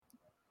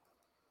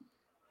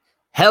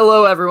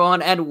Hello,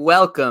 everyone, and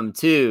welcome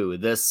to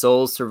the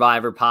Soul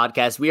Survivor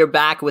podcast. We are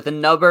back with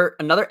another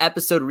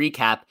episode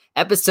recap.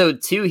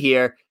 Episode 2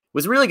 here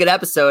was a really good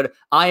episode.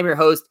 I am your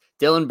host,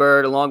 Dylan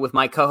Bird, along with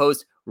my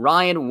co-host,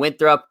 Ryan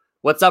Winthrop.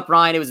 What's up,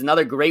 Ryan? It was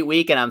another great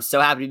week, and I'm so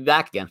happy to be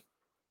back again.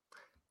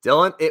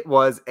 Dylan, it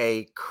was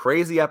a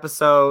crazy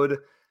episode.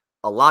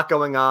 A lot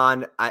going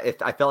on. I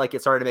felt like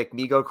it started to make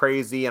me go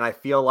crazy, and I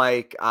feel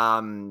like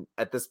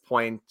at this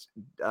point,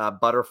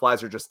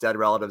 butterflies are just dead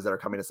relatives that are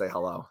coming to say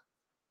hello.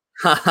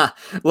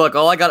 Look,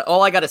 all I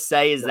got to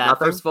say is that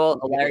Nothing? First of all,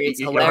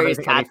 hilarious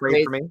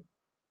catchphrase for me.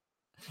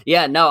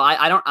 Yeah, no,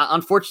 I don't.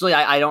 Unfortunately,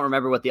 I don't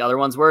remember what the other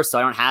ones were, so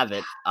I don't have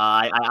it.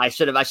 I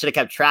should have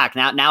kept track.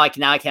 Now I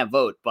can't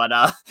vote.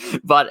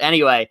 But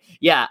anyway,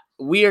 yeah,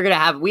 we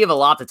have a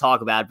lot to talk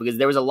about because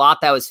there was a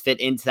lot that was fit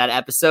into that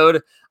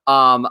episode.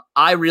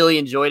 I really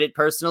enjoyed it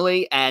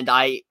personally, and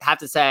I have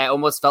to say I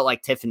almost felt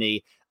like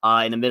Tiffany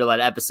in the middle of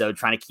that episode,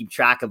 trying to keep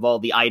track of all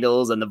the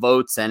idols and the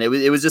votes, and it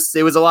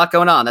was a lot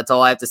going on. That's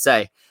all I have to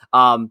say.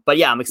 But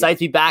yeah, I'm excited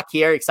to be back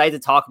here. Excited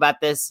to talk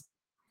about this.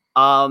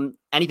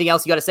 Anything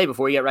else you got to say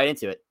before we get right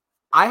into it?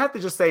 I have to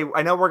just say,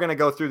 I know we're going to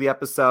go through the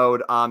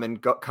episode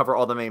and cover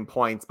all the main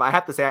points, but I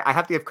have to say, I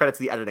have to give credit to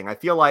the editing. I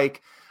feel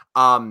like,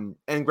 and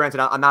granted,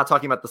 I'm not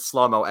talking about the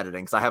slow-mo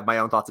editing because I have my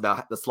own thoughts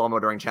about the slow-mo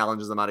during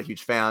challenges. I'm not a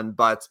huge fan,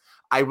 but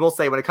I will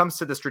say when it comes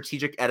to the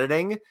strategic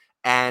editing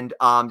and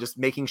just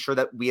making sure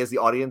that we as the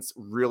audience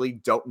really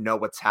don't know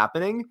what's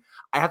happening,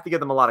 I have to give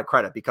them a lot of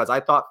credit because I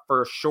thought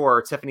for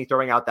sure Tiffany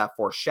throwing out that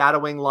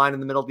foreshadowing line in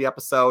the middle of the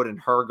episode and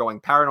her going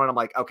paranoid. I'm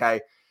like,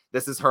 okay,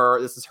 this is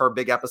her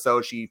big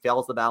episode. She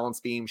fails the balance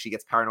beam. She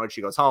gets paranoid.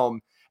 She goes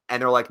home.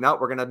 And they're like, no,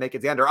 we're going to make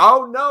it Xander.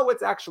 Oh, no,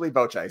 it's actually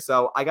Voce.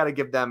 So I got to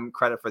give them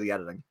credit for the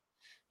editing.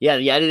 Yeah,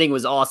 the editing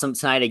was awesome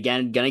tonight.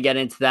 Again, going to get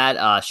into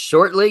that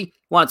shortly.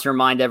 Wanted to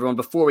remind everyone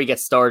before we get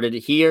started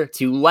here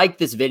to like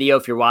this video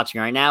if you're watching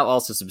right now.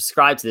 Also,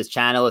 subscribe to this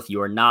channel if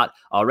you are not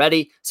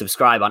already.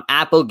 Subscribe on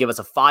Apple. Give us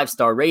a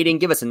 5-star rating.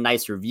 Give us a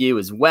nice review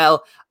as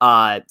well.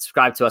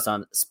 Subscribe to us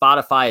on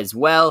Spotify as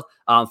well.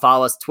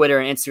 Follow us Twitter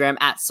and Instagram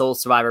at Soul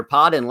Survivor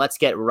Pod. And let's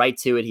get right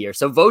to it here.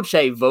 So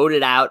Voce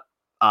voted out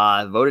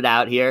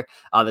here.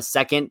 The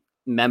second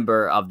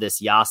member of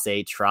this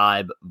Yase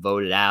tribe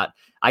voted out.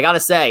 I got to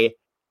say,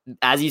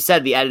 as you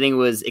said, the editing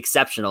was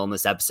exceptional in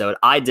this episode.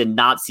 I did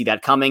not see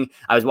that coming.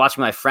 I was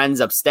watching my friends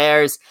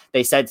upstairs.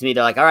 They said to me,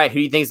 they're like, all right, who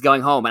do you think is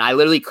going home? And I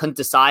literally couldn't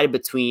decide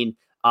between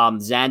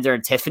Xander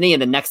and Tiffany.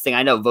 And the next thing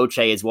I know, Voce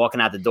is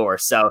walking out the door.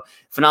 So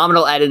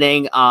phenomenal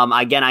editing.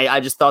 Again, I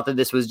just thought that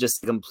this was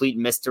just a complete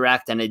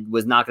misdirect and it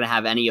was not going to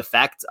have any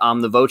effect.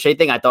 The Voce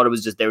thing, I thought it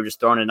was just, they were just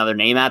throwing another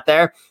name out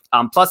there.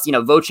 Plus,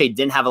 Voce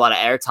didn't have a lot of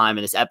airtime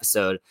in this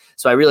episode.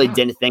 So I really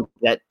didn't think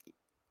that,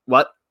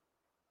 what?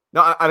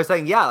 No, I was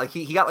saying, yeah, like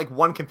he got like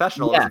one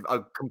confessional, yeah.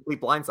 A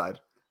complete blindside.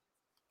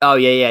 Oh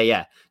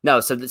yeah. No,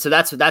 so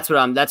that's what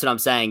I'm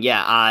saying.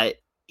 Yeah,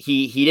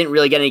 he didn't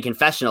really get any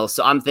confessionals.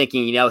 So I'm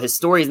thinking, his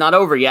story's not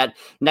over yet.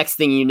 Next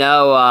thing you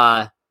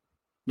know,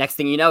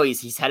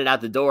 he's headed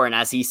out the door, and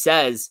as he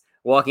says,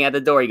 walking out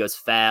the door, he goes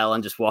fail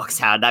and just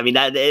walks out. I mean,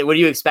 what do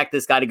you expect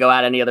this guy to go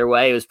out any other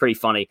way? It was pretty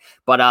funny,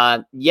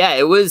 but yeah,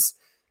 it was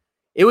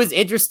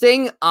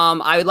interesting.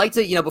 I would like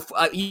to,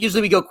 before,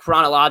 usually we go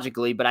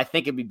chronologically, but I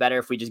think it'd be better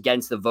if we just get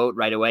into the vote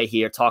right away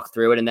here, talk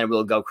through it, and then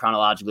we'll go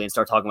chronologically and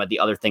start talking about the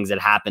other things that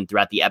happened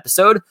throughout the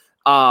episode.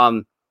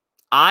 I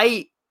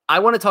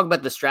want to talk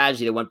about the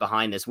strategy that went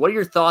behind this. What are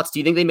your thoughts? Do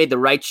you think they made the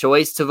right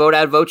choice to vote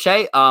out Voce?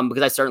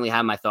 Because I certainly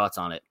have my thoughts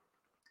on it.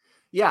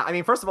 Yeah, I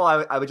mean, first of all,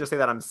 I would just say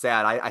that I'm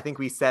sad. I think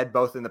we said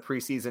both in the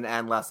preseason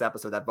and last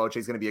episode that Voce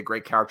is going to be a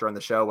great character on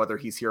the show, whether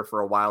he's here for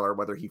a while or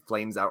whether he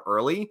flames out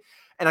early.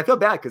 And I feel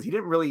bad because he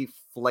didn't really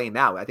flame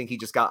out. I think he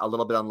just got a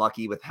little bit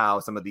unlucky with how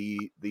some of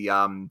the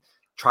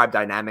tribe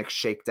dynamics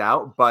shaked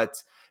out.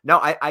 But no,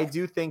 I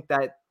do think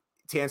that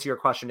to answer your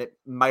question, it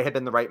might have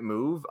been the right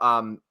move.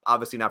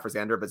 Obviously not for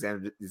Xander, but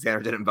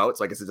Xander didn't vote,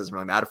 so I guess it doesn't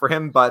really matter for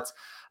him. But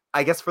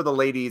I guess for the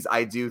ladies,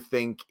 I do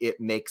think it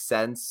makes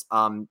sense.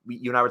 You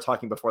and I were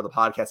talking before the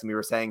podcast, and we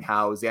were saying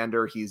how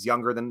Xander, he's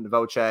younger than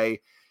Voce.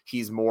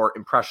 He's more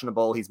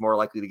impressionable. He's more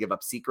likely to give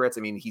up secrets.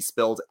 I mean, he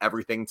spilled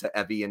everything to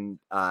Evie and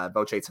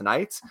Voce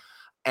tonight.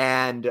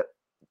 And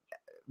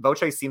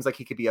Voce seems like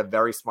he could be a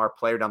very smart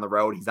player down the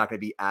road. He's not going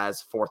to be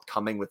as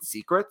forthcoming with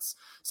secrets.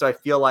 So I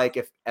feel like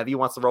if Evie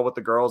wants to roll with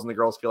the girls and the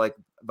girls feel like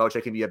Voce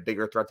can be a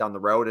bigger threat down the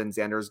road and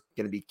Xander's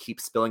going to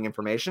keep spilling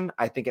information,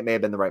 I think it may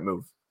have been the right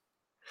move.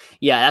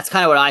 Yeah, that's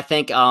kind of what I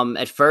think.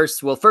 At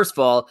first, well, first of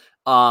all,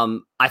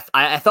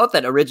 I thought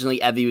that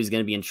originally Evie was going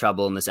to be in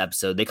trouble in this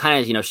episode. They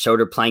kind of, showed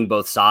her playing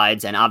both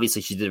sides, and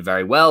obviously she did it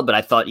very well. But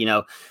I thought,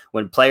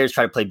 when players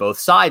try to play both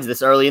sides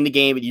this early in the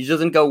game, it usually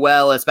doesn't go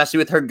well, especially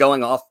with her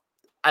going off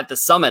at the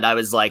summit. I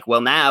was like,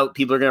 well, now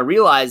people are going to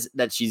realize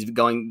that she's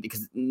going,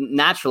 because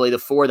naturally the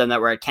four of them that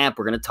were at camp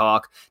were going to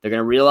talk. They're going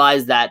to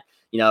realize that,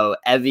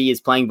 Evie is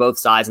playing both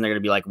sides, and they're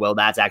going to be like, well,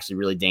 that's actually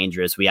really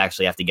dangerous. We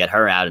actually have to get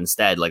her out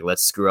instead. Like,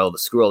 let's screw all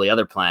the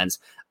other plans.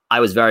 I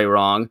was very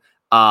wrong.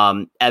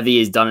 Evie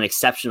has done an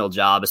exceptional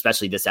job,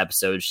 especially this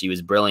episode. She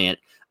was brilliant.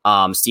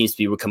 seems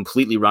to be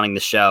completely running the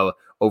show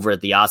over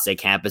at the Yase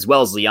camp, as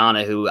well as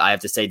Liana, who I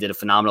have to say did a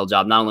phenomenal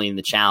job, not only in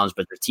the challenge,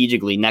 but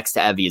strategically next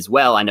to Evie as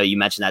well. I know you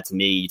mentioned that to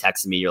me. You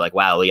texted me. You're like,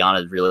 wow,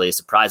 Liana really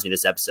surprised me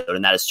this episode.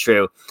 And that is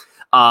true.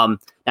 Now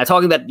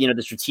talking about, the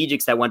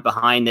strategics that went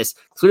behind this,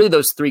 clearly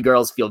those three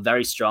girls feel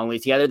very strongly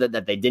together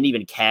that they didn't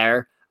even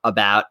care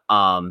about,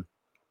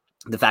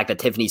 the fact that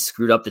Tiffany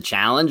screwed up the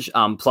challenge.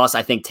 Plus,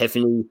 I think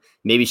Tiffany,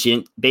 maybe she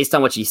didn't, based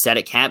on what she said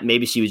at camp,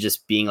 maybe she was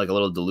just being like a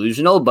little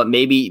delusional, but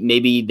maybe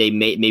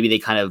they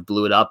kind of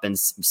blew it up and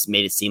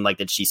made it seem like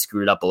that she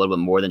screwed up a little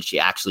bit more than she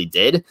actually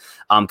did.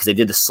 Because they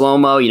did the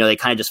slow-mo, they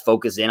kind of just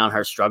focused in on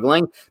her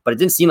struggling, but it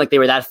didn't seem like they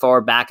were that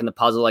far back in the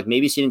puzzle. Like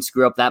maybe she didn't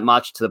screw up that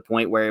much to the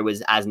point where it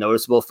was as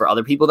noticeable for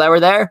other people that were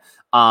there.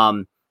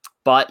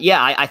 But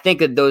yeah, I think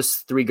that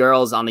those three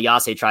girls on the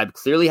Yase tribe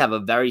clearly have a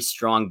very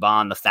strong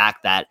bond. The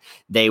fact that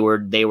they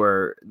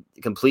were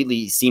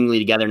completely seemingly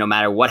together no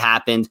matter what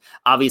happened.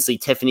 Obviously,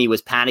 Tiffany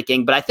was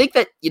panicking, but I think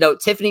that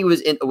Tiffany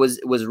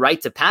was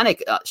right to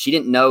panic. She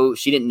didn't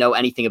know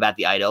anything about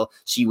the idol.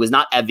 She was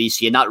not Evie.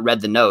 She had not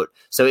read the note,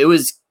 so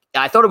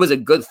I thought it was a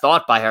good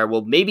thought by her.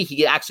 Well, maybe he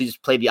could actually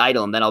just play the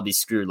idol and then I'll be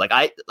screwed.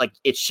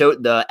 It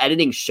showed, the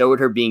editing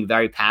showed her being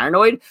very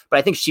paranoid, but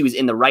I think she was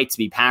in the right to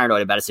be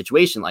paranoid about a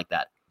situation like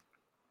that.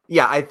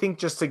 Yeah, I think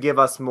just to give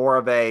us more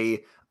of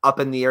a up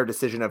in the air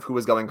decision of who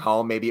was going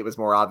home, maybe it was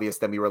more obvious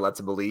than we were led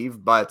to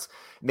believe, but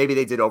maybe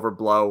they did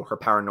overblow her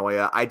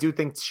paranoia. I do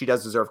think she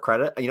does deserve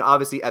credit.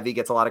 Obviously Evie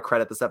gets a lot of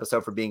credit this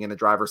episode for being in the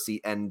driver's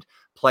seat and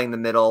playing the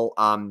middle.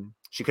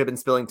 She could have been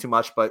spilling too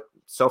much, but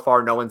so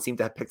far no one seemed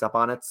to have picked up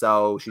on it.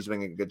 So she's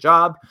doing a good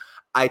job.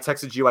 I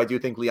texted you. I do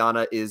think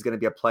Liana is going to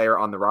be a player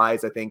on the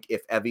rise. I think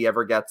if Evie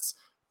ever gets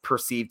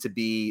perceived to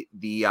be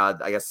the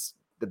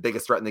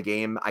biggest threat in the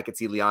game, I could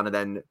see Liana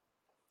then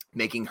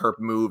making her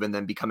move and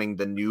then becoming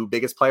the new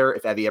biggest player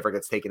if Evie ever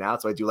gets taken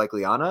out. So I do like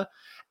Liana.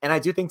 And I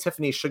do think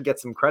Tiffany should get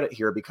some credit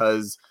here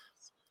because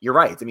you're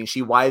right.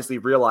 She wisely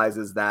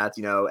realizes that,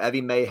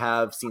 Evie may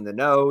have seen the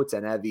note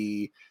and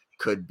Evie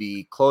could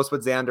be close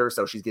with Xander.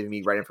 So she's giving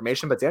me right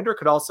information, but Xander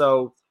could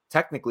also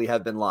technically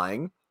have been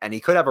lying and he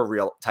could have a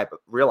real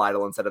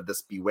idol instead of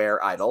this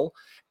beware idol.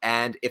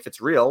 And if it's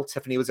real,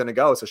 Tiffany was going to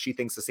go. So she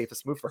thinks the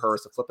safest move for her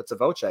is to flip it to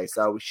Voce.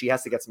 So she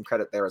has to get some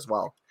credit there as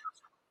well.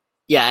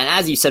 Yeah, and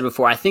as you said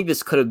before, I think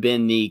this could have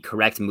been the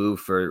correct move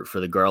for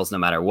the girls no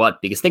matter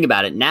what, because think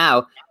about it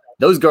now,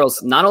 those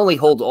girls not only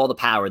hold all the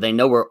power, they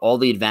know where all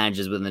the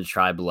advantages within the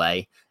tribe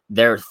lay.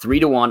 They're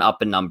 3-1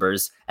 up in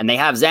numbers, and they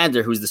have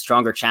Xander, who's the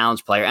stronger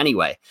challenge player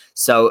anyway.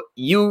 So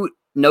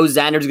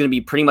Xander's going to be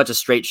pretty much a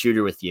straight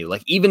shooter with you.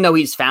 Like, even though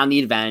he's found the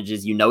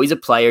advantages, he's a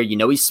player,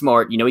 he's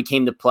smart, he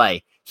came to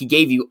play. He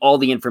gave you all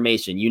the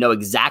information. You know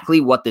exactly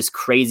what this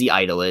crazy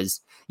idol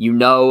is.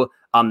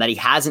 That he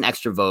has an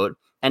extra vote.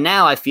 And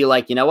now I feel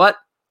like,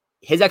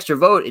 his extra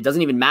vote, it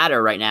doesn't even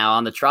matter right now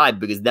on the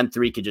tribe because them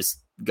three could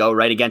just go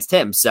right against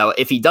him. So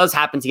if he does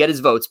happen to get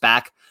his votes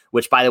back,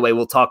 which, by the way,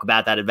 we'll talk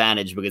about that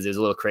advantage because it was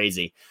a little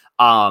crazy.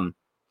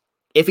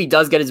 If he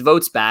does get his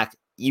votes back,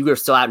 you are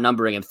still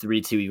outnumbering him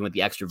 3-2 even with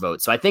the extra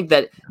vote. So I think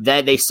that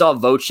they saw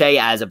Voce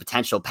as a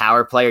potential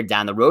power player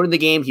down the road in the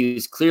game. He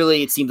was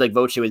clearly, it seemed like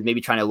Voce was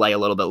maybe trying to lay a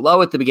little bit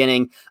low at the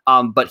beginning,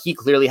 but he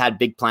clearly had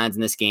big plans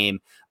in this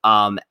game.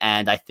 And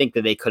I think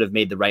that they could have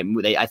made the right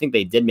move. I think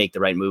they did make the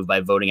right move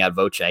by voting out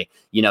Voce.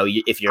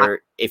 If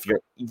you're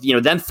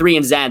them three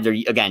and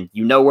Xander, again,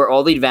 where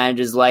all the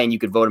advantages lay and you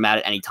could vote him out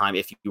at any time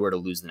if you were to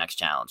lose the next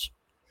challenge.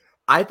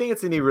 I think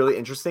it's going to be really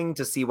interesting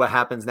to see what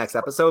happens next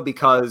episode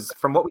because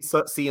from what we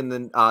see in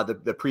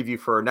the preview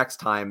for next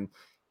time,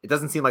 it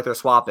doesn't seem like they're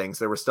swapping.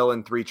 So we're still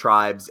in 3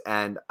 tribes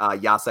and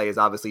Yase is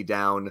obviously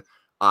down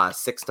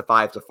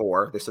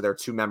 6-5-4. So there are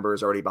 2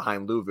 members already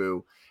behind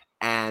Luvu.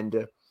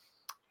 And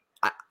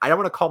I don't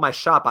want to call my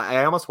shot.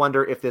 I almost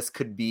wonder if this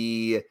could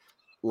be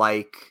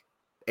like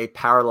a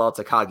parallel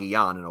to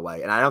Cagayan in a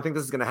way. And I don't think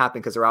this is going to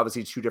happen because there are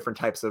obviously 2 different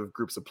types of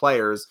groups of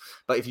players.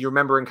 But if you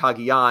remember in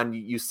Cagayan,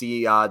 you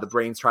see the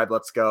Brains tribe,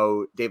 let's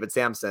go David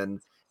Sampson.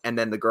 And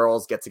then the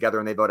girls get together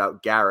and they vote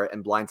out Garrett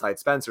and blindside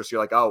Spencer. So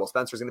you're like, oh, well,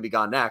 Spencer's going to be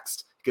gone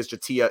next because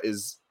J'Tia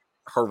is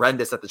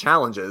horrendous at the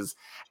challenges.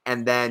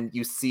 And then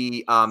you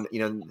see,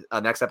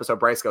 next episode,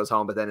 Bryce goes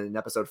home. But then in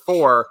episode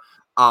 4,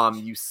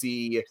 you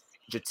see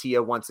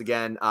J'Tia once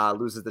again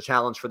loses the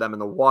challenge for them in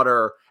the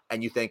water.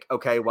 And you think,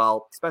 okay,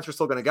 well, Spencer's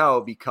still going to go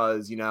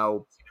because,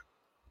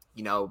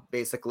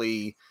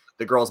 basically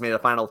the girls made a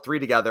final 3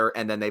 together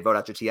and then they vote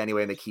out J'Tia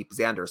anyway and they keep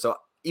Xander. So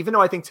even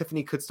though I think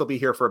Tiffany could still be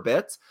here for a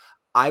bit,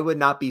 I would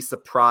not be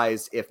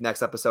surprised if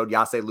next episode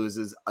Yase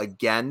loses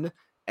again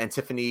and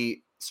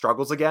Tiffany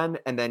struggles again.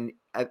 And then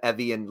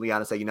Evie and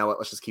Liana say, you know what,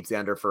 let's just keep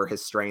Xander for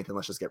his strength and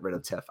let's just get rid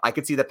of Tiff. I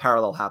could see that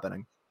parallel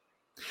happening.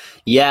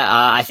 Yeah,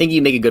 I think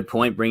you make a good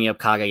point bringing up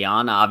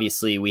Cagayan.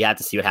 Obviously, we have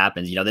to see what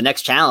happens. The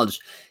next challenge,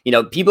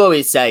 people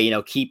always say,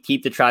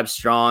 keep the tribe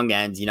strong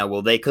and,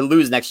 well, they could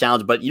lose next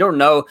challenge, but you don't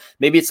know.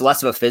 Maybe it's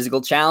less of a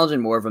physical challenge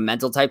and more of a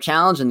mental type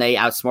challenge, and they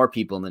outsmart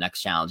people in the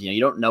next challenge. You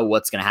don't know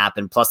what's going to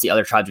happen. Plus, the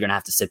other tribes are going to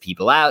have to sit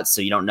people out,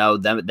 so you don't know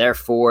their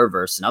 4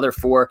 versus another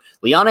 4.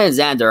 Liana and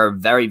Xander are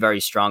very,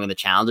 very strong in the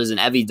challenges, and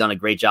Evie's done a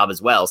great job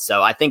as well.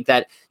 So I think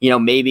that,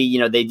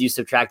 maybe, they do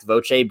subtract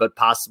Voce, but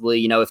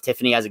possibly, if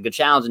Tiffany has a good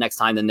challenge next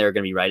time, then they're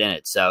going to be right in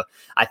it. So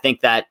I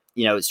think that,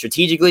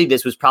 strategically,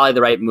 this was probably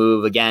the right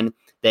move. Again,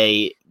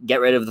 they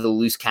get rid of the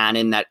loose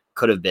cannon that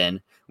could have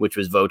been, which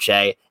was Voce,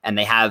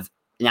 and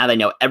now they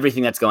know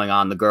everything that's going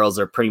on. The girls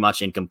are pretty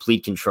much in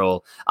complete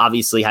control.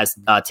 Obviously,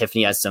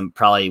 Tiffany has some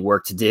probably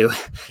work to do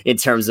in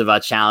terms of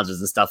challenges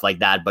and stuff like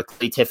that, but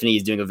Tiffany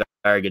is doing a very,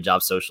 very good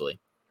job socially.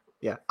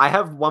 Yeah, I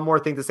have one more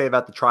thing to say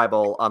about the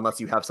tribal, unless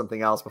you have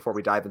something else before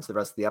we dive into the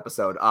rest of the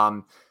episode.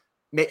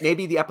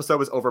 Maybe the episode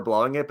was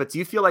overblowing it, but do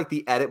you feel like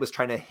the edit was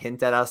trying to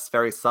hint at us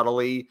very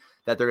subtly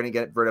that they're going to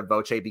get rid of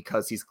Voce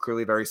because he's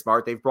clearly very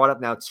smart? They've brought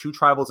up now 2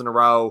 tribals in a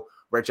row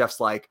where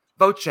Jeff's like,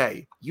 Voce,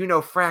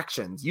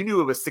 fractions. You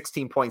knew it was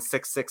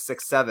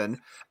 16.6667.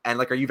 And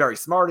like, are you very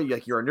smart? Are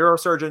you, you're a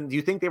neurosurgeon? Do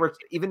you think they were,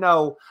 even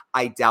though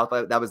I doubt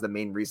that was the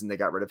main reason they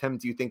got rid of him,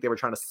 do you think they were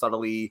trying to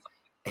subtly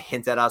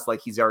hint at us like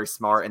he's very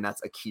smart and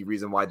that's a key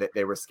reason why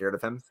they were scared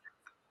of him?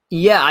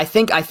 Yeah, I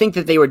think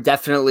that they were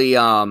definitely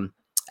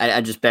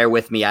and just bear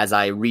with me as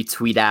I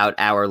retweet out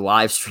our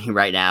live stream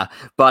right now.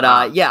 But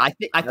I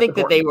think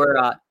that they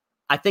were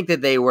I think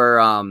that they were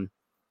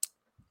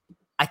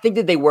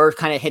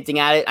kind of hinting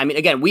at it. I mean,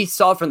 again, we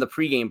saw from the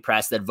pregame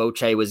press that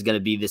Voce was going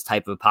to be this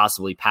type of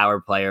possibly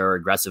power player or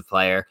aggressive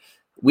player.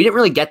 We didn't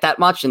really get that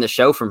much in the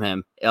show from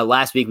him.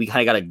 Last week, we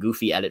kind of got a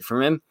goofy edit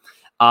from him.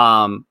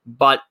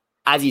 But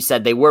as you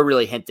said, they were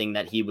really hinting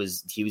that he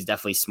was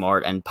definitely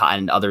smart, and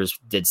others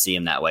did see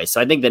him that way.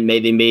 So I think that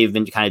they may have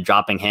been kind of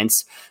dropping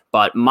hints.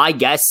 But my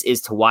guess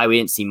as to why we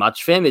didn't see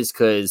much of him is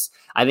because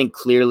I think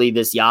clearly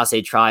this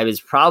Yase tribe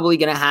is probably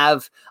going to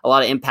have a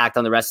lot of impact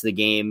on the rest of the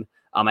game.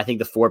 I think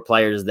the 4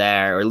 players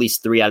there, or at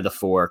least 3 out of the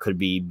 4, could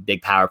be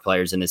big power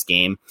players in this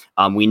game.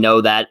 We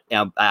know that,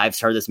 I've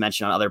heard this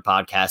mentioned on other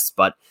podcasts,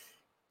 but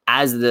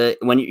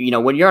when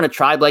you're on a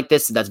tribe like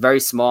this that's very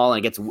small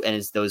and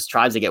it's those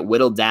tribes that get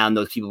whittled down,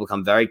 those people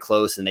become very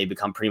close and they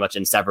become pretty much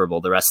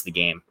inseparable the rest of the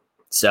game.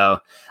 So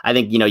I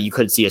think you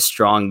could see a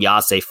strong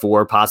Yase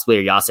 4 possibly,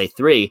 or Yase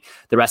 3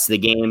 the rest of the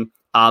game.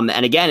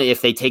 And again,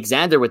 if they take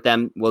Xander with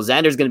them, well,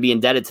 Xander's going to be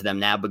indebted to them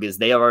now because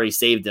they have already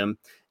saved him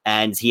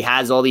and he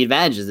has all the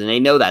advantages and they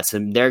know that. So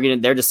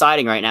they're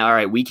deciding right now, all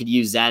right, we could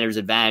use Xander's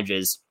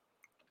advantages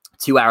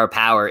to our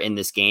power in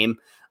this game.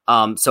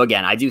 So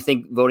again, I do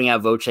think voting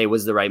out Voce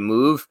was the right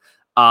move,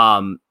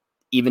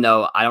 even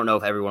though I don't know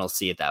if everyone will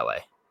see it that way.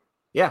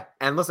 Yeah,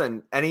 and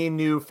listen, any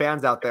new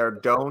fans out there,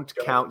 don't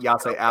count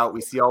Yase out.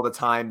 We see all the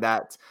time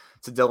that,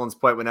 to Dylan's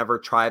point, whenever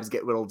tribes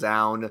get whittled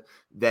down,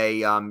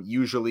 they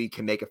usually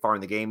can make it far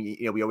in the game.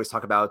 We always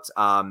talk about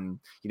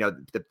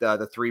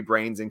the 3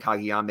 brains in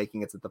Cagayan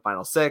making it to the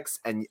final 6,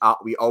 and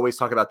we always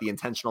talk about the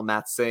intentional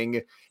Mat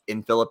Singh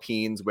in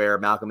Philippines where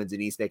Malcolm and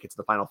Denise make it to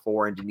the final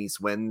 4 and Denise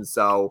wins.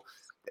 So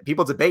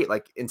people debate,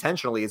 like,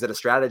 intentionally, is it a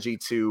strategy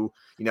to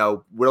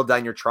whittle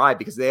down your tribe?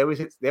 Because they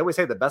always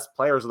say the best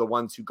players are the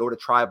ones who go to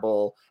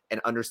tribal and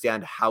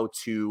understand how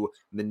to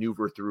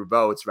maneuver through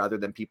votes, rather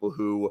than people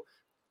who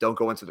don't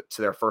go into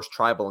their first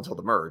tribal until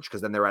the merge,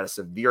 because then they're at a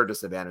severe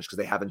disadvantage because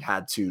they haven't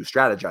had to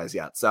strategize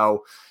yet.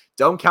 So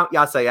don't count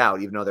Yase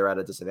out, even though they're at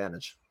a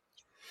disadvantage.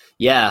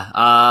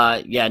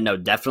 No,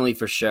 definitely,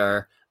 for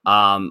sure.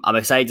 I'm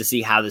excited to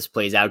see how this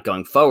plays out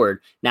going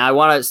forward. Now, I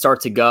want to start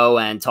to go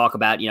and talk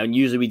about,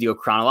 usually we do a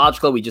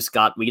chronological. We just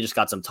got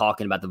some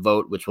talking about the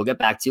vote, which we'll get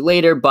back to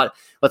later, but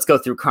let's go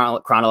through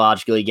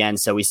chronologically again.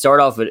 So we start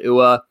off with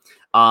Ua,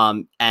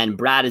 and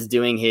Brad is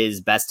doing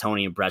his best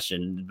Tony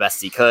impression, the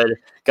best he could,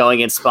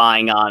 going and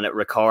spying on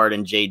Ricard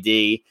and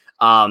JD.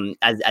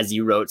 As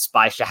you wrote,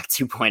 Spy Shack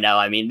 2.0.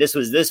 I mean, this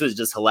was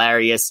just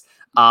hilarious.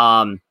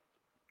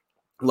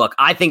 Look,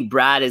 I think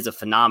Brad is a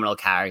phenomenal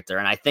character,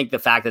 and I think the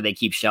fact that they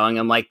keep showing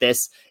him like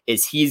this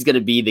is he's going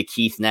to be the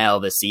Keith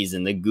Nell this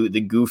season, the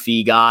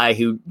goofy guy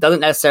who doesn't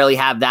necessarily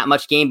have that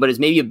much game, but is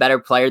maybe a better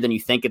player than you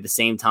think at the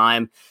same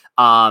time.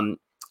 I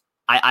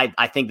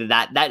think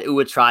that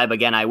Ua tribe,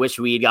 again, I wish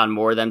we had gotten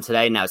more of them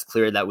today. Now it's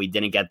clear that we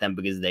didn't get them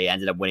because they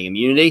ended up winning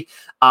immunity.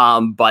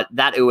 But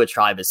that Ua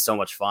tribe is so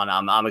much fun.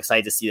 I'm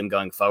excited to see them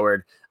going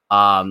forward.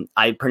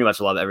 I pretty much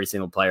love every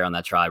single player on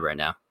that tribe right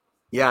now.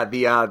 Yeah,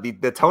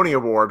 the Tony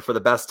Award for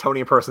the best Tony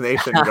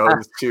impersonation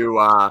goes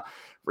to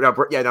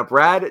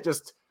Brad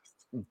just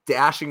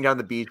dashing down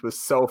the beach was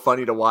so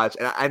funny to watch,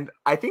 and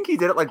I think he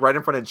did it like right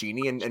in front of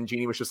Jeannie, and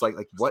Jeannie was just like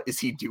what is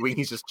he doing?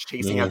 He's just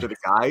chasing after the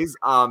guys.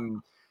 I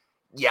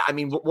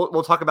mean,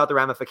 we'll talk about the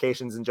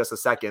ramifications in just a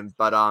second,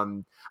 but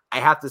I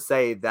have to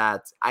say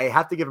that I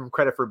have to give him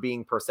credit for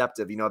being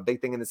perceptive. A big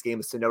thing in this game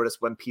is to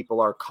notice when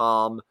people are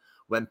calm,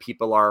 when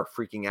people are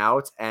freaking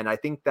out, and I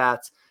think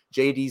that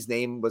JD's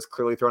name was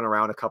clearly thrown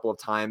around a couple of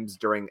times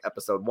during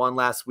episode 1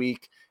 last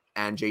week.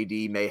 and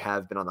JD may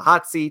have been on the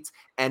hot seat.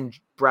 And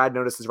Brad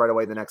notices right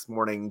away the next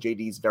morning,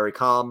 JD's very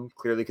calm,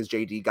 clearly because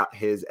JD got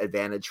his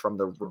advantage from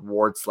the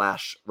reward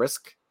 /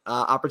 risk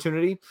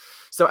opportunity.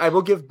 So I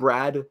will give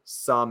Brad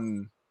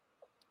some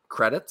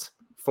credit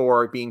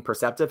for being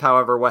perceptive.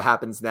 However, what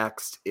happens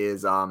next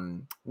is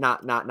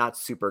not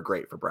super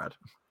great for Brad.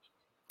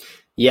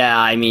 Yeah,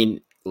 I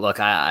mean, look,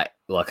 I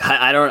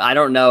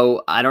don't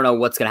know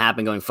what's going to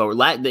happen going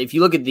forward. If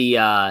you look at the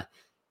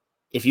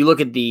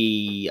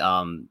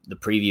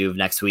preview of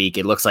next week,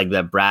 it looks like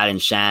that Brad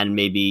and Shan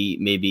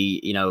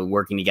maybe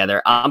working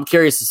together. I'm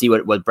curious to see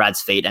what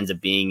Brad's fate ends up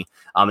being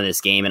in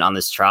this game and on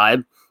this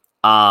tribe.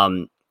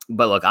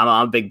 But look, I'm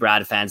a big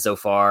Brad fan so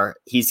far.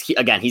 He's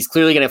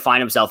clearly going to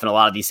find himself in a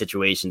lot of these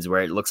situations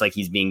where it looks like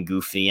he's being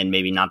goofy and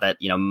maybe not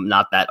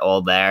that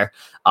all there.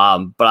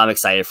 But I'm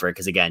excited for it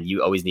because, again,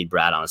 you always need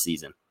Brad on a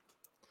season.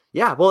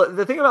 Yeah, well,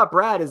 the thing about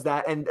Brad is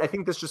that, and I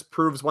think this just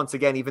proves once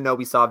again, even though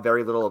we saw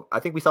very little, I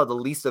think we saw the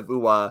least of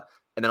Ua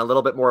and then a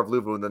little bit more of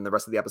Luvu, and then the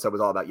rest of the episode was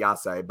all about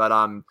Yase. But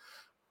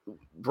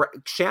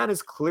Shan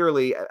is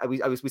clearly,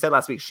 we said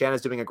last week, Shan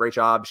is doing a great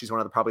job. She's one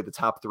of probably the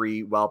top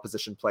 3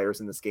 well-positioned players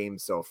in this game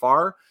so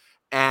far.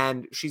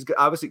 And she's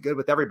obviously good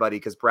with everybody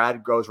because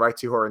Brad goes right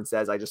to her and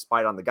says, I just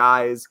spied on the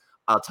guys.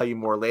 I'll tell you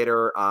more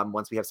later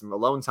once we have some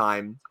alone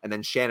time. And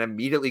then Shan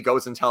immediately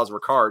goes and tells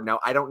Ricard. Now,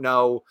 I don't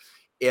know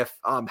if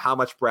how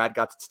much Brad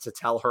got to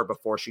tell her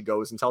before she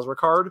goes and tells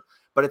Ricard,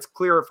 but it's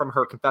clear from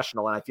her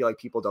confessional, and I feel like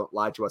people don't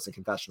lie to us in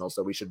confessional,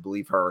 so we should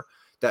believe her,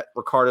 that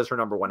Ricard is her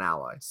number 1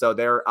 ally. So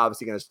they're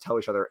obviously going to tell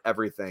each other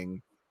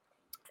everything.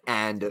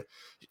 And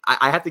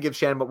I have to give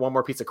Shannon one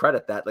more piece of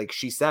credit that, like,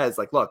 she says,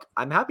 like, look,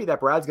 I'm happy that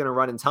Brad's going to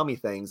run and tell me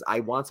things. I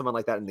want someone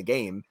like that in the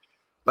game.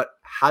 But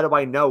how do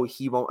I know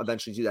he won't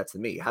eventually do that to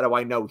me? How do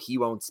I know he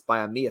won't spy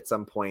on me at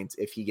some point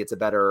if he gets a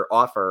better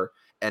offer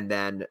and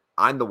then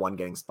I'm the one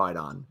getting spied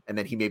on and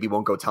then he maybe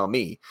won't go tell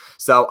me?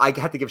 So I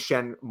have to give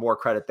Shan more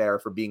credit there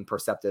for being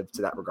perceptive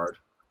to that regard.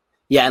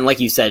 Yeah, and like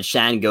you said,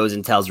 Shan goes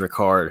and tells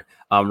Ricard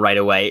right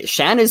away.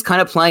 Shan is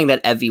kind of playing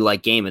that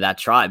Evie-like game of that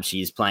tribe.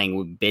 She's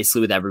playing basically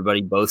with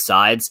everybody, both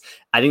sides.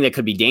 I think that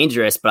could be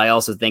dangerous, but I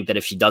also think that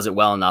if she does it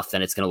well enough,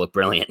 then it's going to look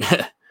brilliant.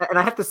 And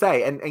I have to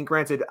say, and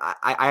granted,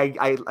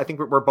 I think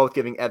we're both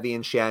giving Evie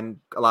and Shan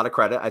a lot of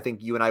credit. I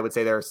think you and I would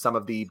say they're some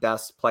of the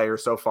best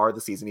players so far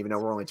this season, even though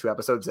we're only 2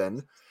 episodes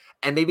in.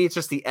 And maybe it's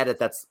just the edit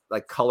that's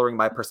like coloring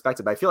my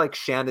perspective. I feel like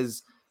Shan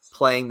is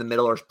playing the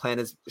middle, or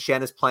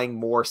Shan is playing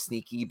more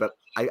sneaky, but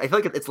I feel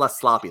like it's less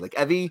sloppy. Like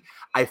Evie,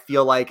 I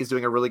feel like is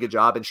doing a really good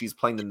job, and she's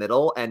playing the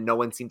middle, and no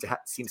one seems to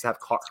have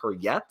caught her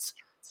yet.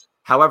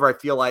 However, I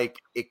feel like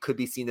it could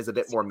be seen as a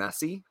bit more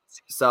messy.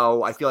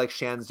 So I feel like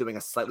Shan's doing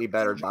a slightly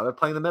better job of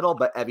playing the middle,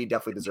 but Evie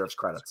definitely deserves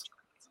credits.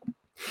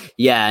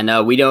 Yeah,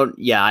 no, we don't.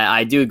 Yeah,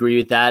 I do agree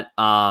with that.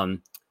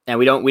 And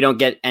we don't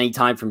get any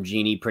time from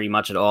Jeannie pretty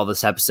much at all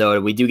this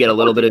episode. We do get a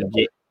little bit of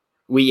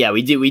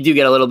we do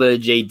get a little bit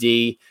of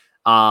JD,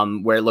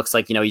 where it looks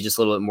like he's just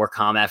a little bit more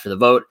calm after the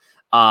vote.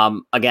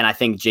 Again, I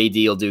think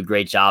JD will do a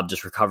great job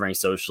just recovering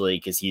socially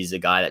because he's a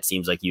guy that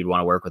seems like you'd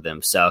want to work with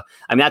him. So,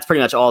 I mean, that's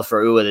pretty much all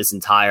for Ua this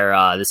entire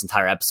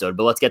episode.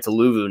 But let's get to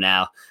Luvu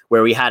now,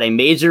 where we had a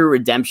major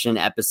redemption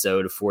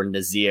episode for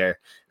Nazir,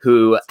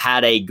 who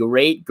had a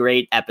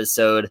great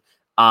episode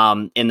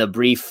in the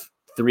brief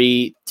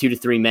 2 to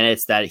 3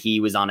 minutes that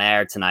he was on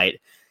air tonight.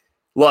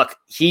 Look,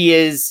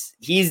 he's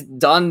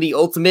done the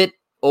ultimate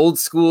old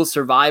school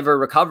survivor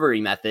recovery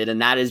method,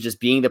 and that is just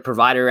being the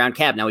provider around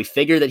camp. Now, we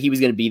figured that he was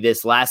going to be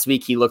this. Last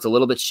week he looked a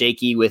little bit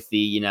shaky with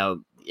the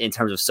in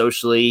terms of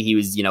socially, he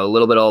was a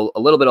little bit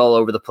all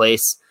over the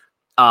place,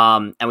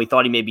 and we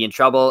thought he may be in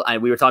trouble.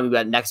 And we were talking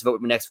about next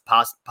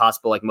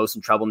possible, like most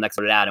in trouble, next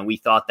voted out, and we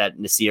thought that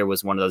Nasir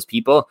was one of those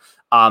people.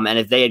 And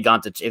if they had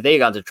gone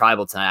to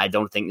tribal tonight, I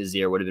don't think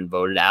Nazir would have been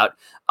voted out.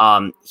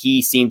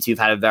 He seemed to have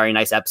had a very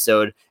nice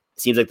episode.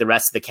 Seems like the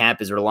rest of the camp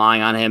is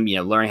relying on him,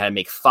 learning how to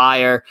make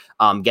fire,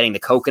 getting the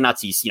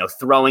coconuts. He's,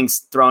 throwing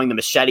the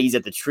machetes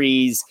at the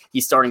trees.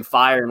 He's starting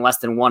fire in less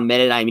than 1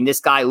 minute. I mean,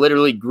 this guy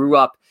literally grew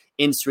up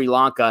in Sri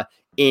Lanka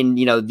in,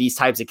 these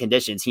types of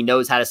conditions. He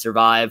knows how to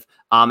survive.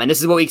 And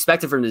this is what we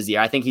expected from Nazir.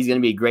 I think he's going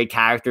to be a great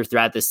character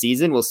throughout this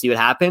season. We'll see what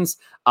happens.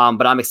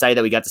 But I'm excited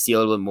that we got to see a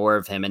little bit more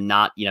of him and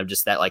not,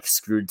 just that like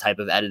screwed type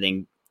of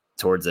editing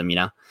towards him,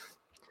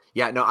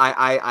 Yeah, no,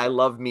 I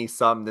love me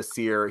some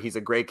Nasir. He's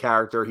a great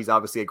character. He's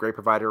obviously a great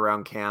provider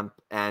around camp.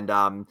 And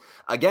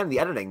again, the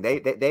editing,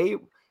 they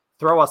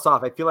throw us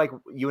off. I feel like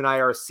you and I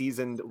are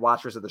seasoned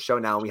watchers of the show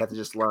now, and we have to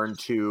just learn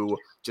to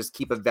just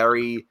keep a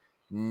very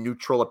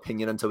neutral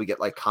opinion until we get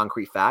like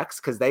concrete facts,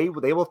 because they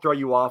will throw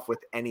you off with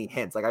any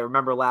hints. Like I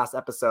remember last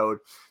episode,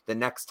 the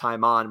next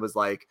time on was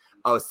like,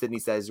 oh, Sydney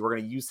says we're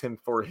going to use him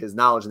for his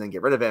knowledge and then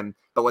get rid of him.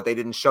 But what they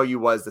didn't show you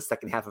was the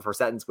second half of her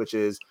sentence, which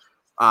is,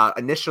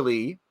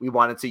 initially, we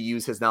wanted to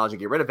use his knowledge and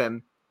get rid of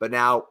him, but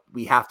now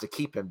we have to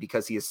keep him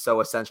because he is so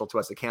essential to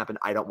us at camp, and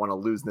I don't want to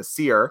lose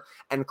Nasir.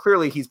 And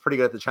clearly, he's pretty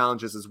good at the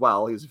challenges as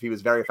well. He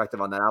was very effective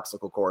on that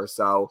obstacle course.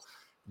 So,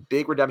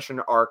 big redemption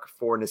arc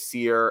for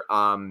Nasir.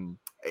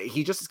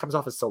 He just comes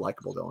off as so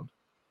likable, Dylan.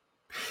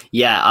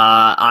 Yeah,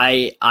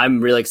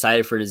 I'm really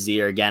excited for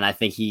Nazir again. I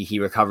think he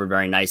recovered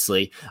very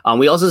nicely.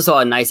 We also saw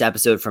a nice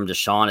episode from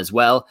Deshaun as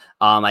well.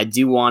 I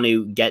do want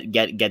to get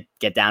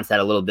down to that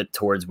a little bit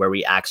towards where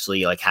we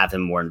actually like have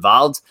him more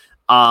involved.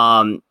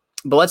 But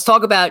let's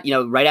talk about,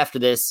 right after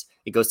this,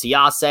 it goes to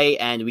Yase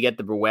and we get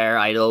the Beware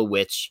idol,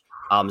 which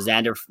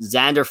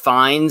Xander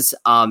finds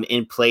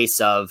in place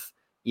of,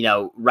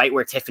 right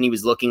where Tiffany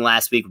was looking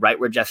last week, right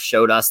where Jeff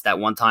showed us that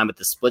one time with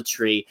the split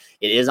tree.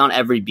 It is on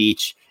every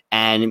beach.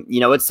 And,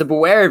 it's the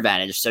Beware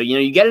advantage. So,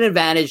 you get an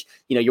advantage.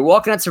 You're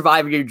walking on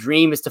Survivor. Your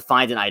dream is to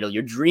find an idol.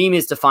 Your dream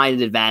is to find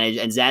an advantage.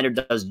 And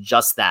Xander does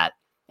just that.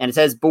 And it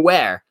says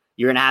Beware.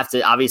 You're going to have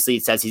to, obviously,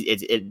 it says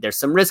there's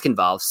some risk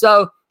involved.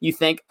 So you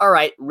think, all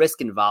right,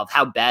 risk involved.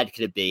 How bad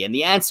could it be? And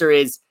the answer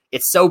is,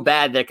 it's so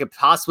bad that it could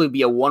possibly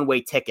be a one-way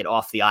ticket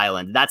off the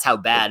island. That's how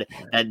bad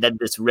that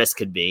this risk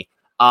could be.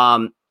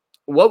 Just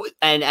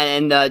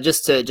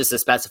to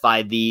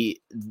specify,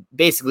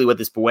 basically what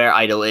this Beware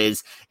idol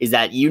is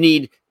that you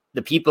need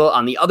the people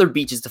on the other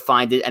beaches to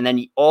find it, and then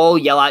you all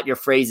yell out your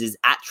phrases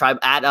at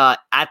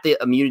the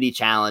immunity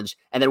challenge,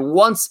 and then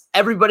once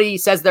everybody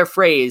says their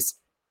phrase,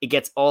 it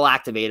gets all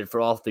activated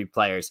for all three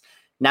players.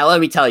 Now,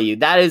 let me tell you,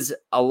 that is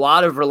a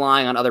lot of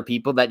relying on other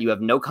people that you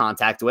have no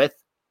contact with,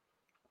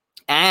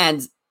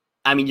 and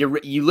I mean,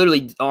 you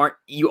literally aren't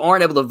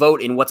able to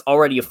vote in what's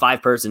already a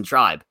 5-person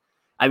tribe.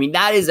 I mean,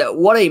 that is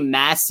what a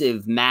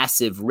massive,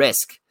 massive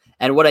risk,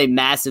 and what a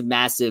massive,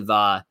 massive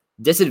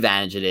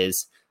disadvantage it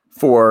is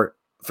for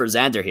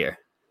Xander here.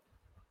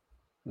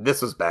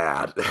 This was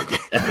bad.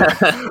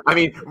 I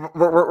mean,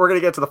 we're going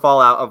to get to the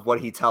fallout of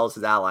what he tells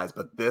his allies,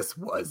 but this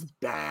was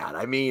bad.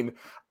 I mean,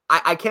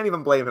 I can't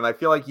even blame him. I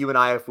feel like you and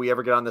I, if we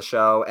ever get on the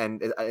show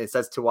and it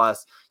says to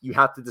us, you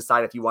have to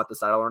decide if you want the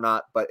title or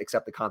not, but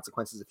accept the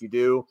consequences if you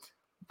do.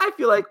 I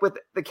feel like with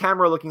the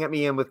camera looking at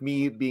me and with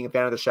me being a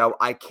fan of the show,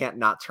 I can't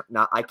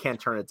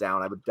turn it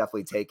down. I would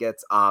definitely take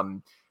it.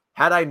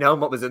 Had I known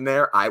what was in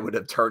there, I would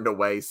have turned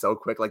away so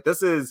quick. Like,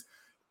 this is,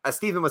 as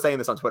Steven was saying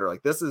this on Twitter,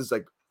 like, this is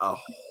like a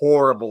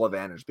horrible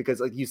advantage because,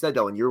 like you said,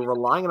 Dylan, you're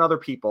relying on other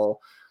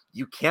people.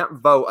 You can't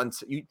vote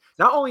until you,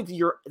 not only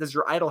does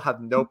your idol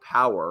have no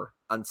power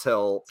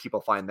until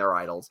people find their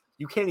idols,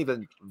 you can't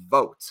even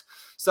vote.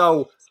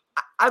 So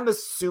I'm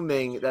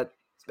assuming that,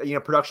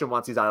 production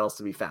wants these idols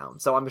to be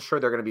found. So I'm sure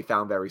they're going to be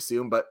found very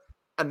soon, but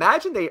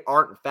imagine they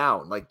aren't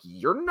found. Like,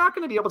 you're not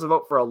going to be able to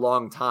vote for a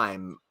long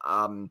time.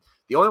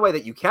 The only way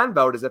that you can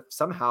vote is if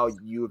somehow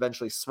you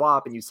eventually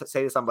swap and you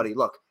say to somebody,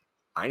 look,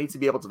 I need to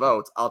be able to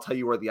vote. I'll tell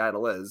you where the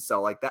idol is.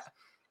 So like that,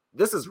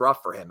 this is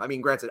rough for him. I mean,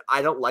 granted,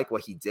 I don't like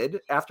what he did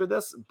after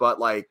this, but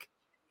like,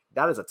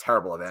 that is a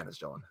terrible advantage,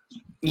 Dylan.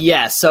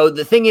 Yeah. So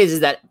the thing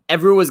is that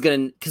everyone was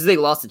going to, because they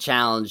lost the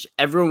challenge,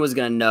 everyone was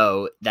going to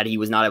know that he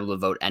was not able to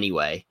vote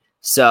anyway.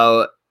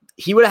 So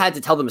he would have had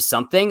to tell them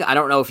something. I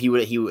don't know if he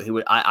would,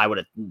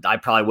 I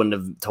probably wouldn't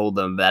have told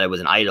them that it was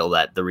an idol,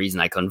 that the reason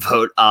I couldn't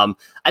vote. I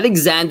think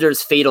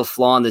Xander's fatal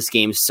flaw in this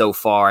game so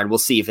far, and we'll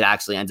see if it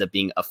actually ends up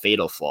being a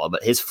fatal flaw,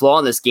 but his flaw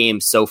in this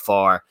game so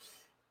far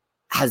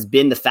has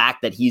been the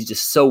fact that he's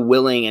just so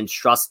willing and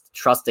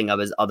trusting of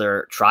his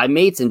other tribe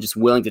mates and just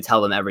willing to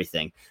tell them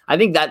everything. I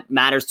think that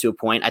matters to a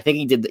point. I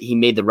think he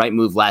made the right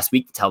move last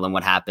week to tell them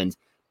what happened.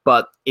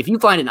 But if you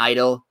find an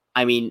idol,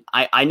 I mean,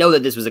 I know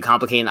that this was a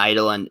complicated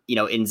idol, and,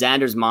 in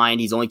Xander's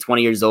mind, he's only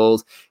 20 years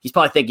old. He's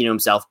probably thinking to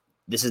himself,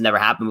 this has never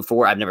happened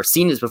before. I've never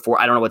seen this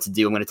before. I don't know what to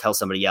do. I'm going to tell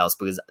somebody else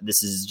because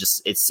this is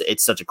just,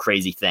 it's such a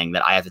crazy thing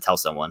that I have to tell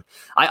someone.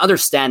 I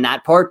understand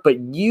that part, but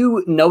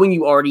knowing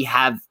you already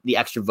have the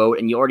extra vote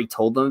and you already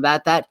told them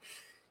about that,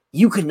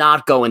 you could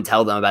not go and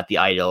tell them about the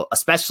idol,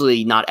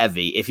 especially not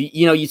Evie. If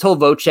you told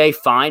Voce,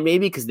 fine,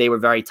 maybe, because they were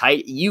very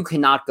tight. You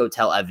cannot go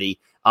tell Evie.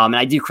 And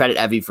I do credit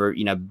Evie for,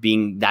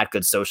 being that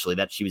good socially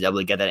that she was able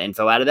to get that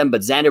info out of them.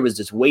 But Xander was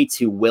just way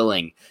too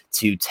willing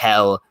to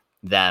tell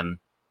them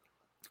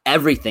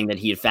everything that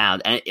he had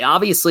found. And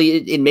obviously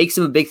it makes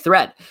him a big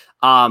threat.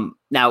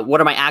 Now,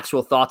 what are my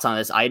actual thoughts on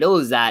this idol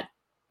is that,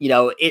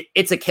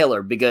 it's a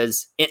killer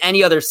because in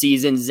any other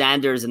season,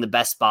 Xander's in the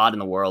best spot in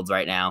the world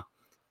right now.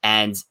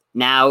 And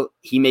now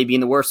he may be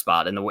in the worst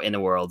spot in the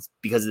world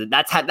because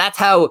that's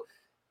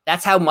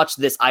how much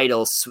this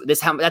idol,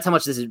 that's how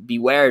much this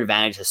Beware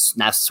advantage has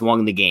now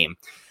swung the game.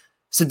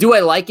 So do I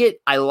like it?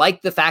 I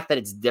like the fact that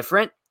it's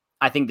different.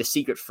 I think the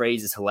secret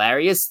phrase is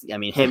hilarious. I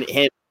mean, him.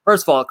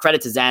 First of all,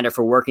 credit to Xander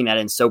for working that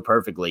in so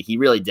perfectly. He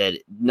really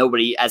did.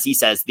 Nobody, as he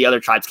says, the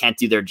other tribes can't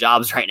do their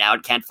jobs right now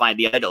and can't find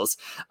the idols.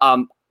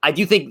 I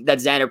do think that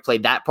Xander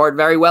played that part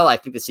very well. I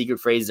think the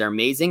secret phrases are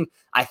amazing.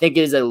 I think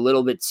it is a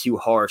little bit too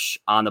harsh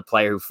on the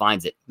player who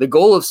finds it. The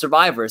goal of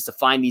Survivor is to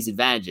find these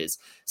advantages.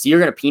 So you're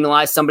going to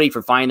penalize somebody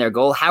for finding their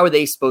goal. How are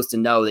they supposed to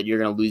know that you're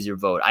going to lose your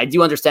vote? I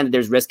do understand that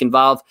there's risk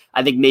involved.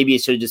 I think maybe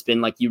it should have just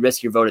been like you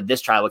risk your vote at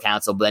this tribal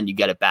council, but then you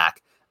get it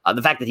back.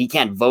 The fact that he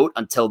can't vote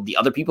until the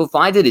other people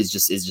find it is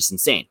just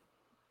insane.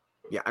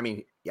 Yeah, I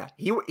mean, yeah,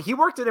 he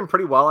worked it in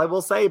pretty well, I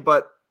will say,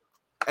 but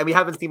and we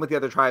haven't seen what the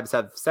other tribes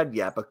have said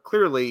yet, but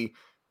clearly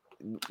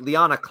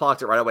Liana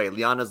clocked it right away.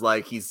 Liana's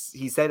like, he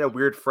said a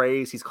weird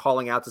phrase. He's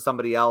calling out to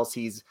somebody else.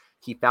 He's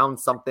he found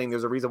something.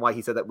 There's a reason why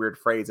he said that weird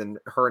phrase, and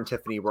her and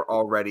Tiffany were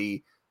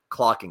already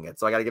clocking it.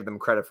 So I got to give them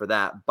credit for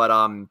that. But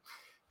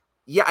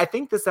yeah, I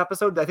think this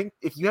episode, I think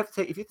if you have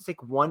to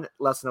take one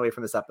lesson away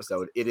from this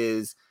episode, it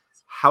is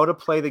how to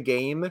play the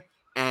game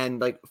and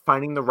like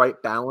finding the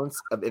right balance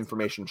of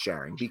information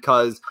sharing.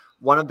 Because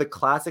one of the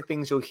classic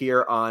things you'll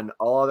hear on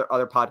all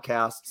other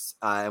podcasts,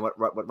 and what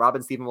Rob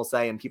and Steven will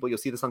say, and you'll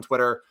see this on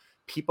Twitter,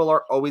 people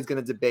are always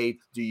going to debate,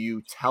 do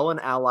you tell an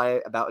ally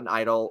about an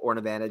idol or an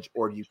advantage,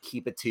 or do you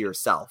keep it to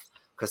yourself?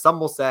 Because some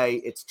will say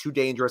it's too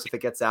dangerous if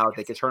it gets out,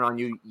 they could turn on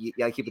you, you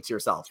got to keep it to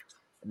yourself.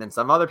 And then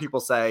some other people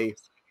say,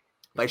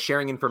 by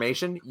sharing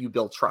information, you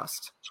build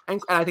trust.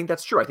 And I think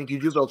that's true. I think you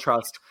do build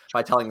trust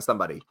by telling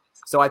somebody.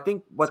 So I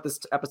think what this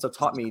episode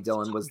taught me,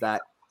 Dylan, was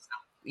that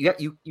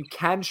you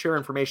can share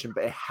information,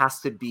 but it has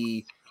to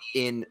be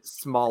in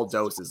small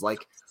doses.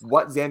 Like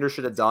what Xander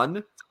should have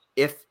done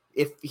if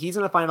he's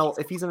in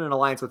an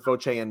alliance with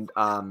Voce and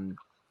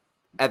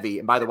Evie,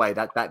 and by the way,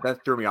 that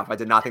threw me off. I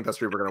did not think those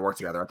three were going to work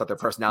together. I thought their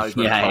personalities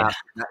were clash.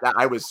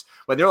 I was,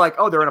 when they're like,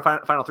 oh, they're in a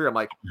final three, I'm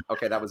like,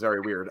 okay, that was very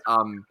weird.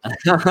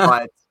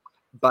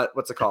 But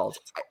what's it called?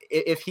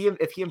 If he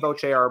and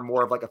Voce are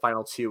more of like a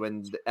final two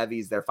and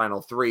Evie's their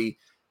final three,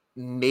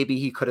 maybe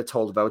he could have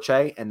told Voce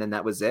and then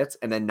that was it,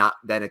 and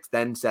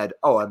then said,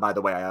 oh, and by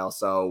the way, I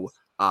also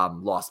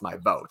lost my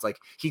vote. Like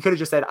he could have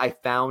just said, I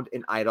found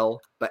an idol,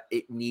 but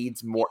it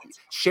needs more.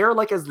 Share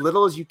like as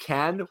little as you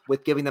can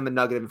with giving them a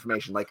nugget of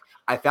information. Like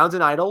I found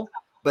an idol,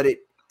 but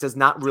it does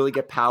not really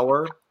get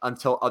power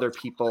until other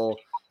people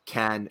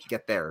can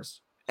get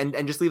theirs.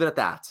 And just leave it at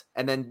that.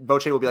 And then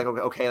Voce will be like,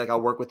 okay, like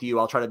I'll work with you.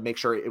 I'll try to make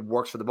sure it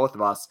works for the both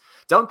of us.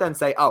 Don't then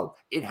say, oh,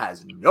 it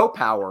has no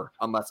power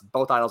unless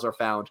both idols are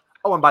found.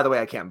 Oh, and by the way,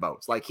 I can't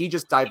vote. Like he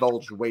just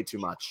divulged way too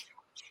much.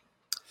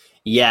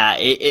 Yeah.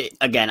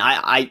 Again,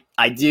 I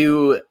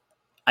do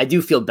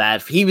feel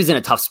bad. He was in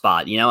a tough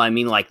spot. You know, I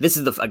mean, like this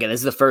is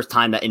the first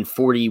time that in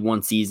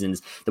 41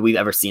 seasons that we've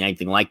ever seen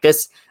anything like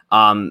this.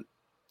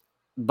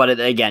 But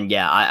again,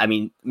 yeah, I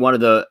mean,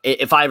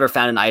 if I ever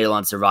found an idol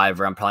on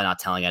Survivor, I'm probably not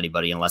telling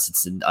anybody unless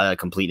it's a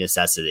complete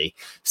necessity.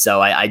 So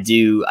I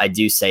do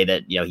say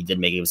that, you know, he did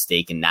make a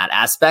mistake in that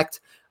aspect.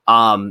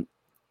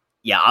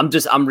 Yeah,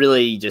 I'm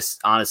really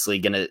just honestly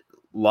gonna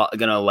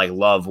like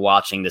love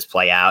watching this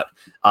play out.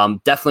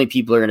 Definitely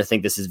people are gonna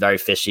think this is very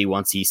fishy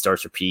once he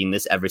starts repeating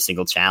this every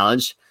single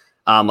challenge.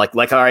 Like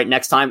all right,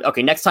 next time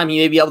he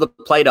may be able to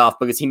play it off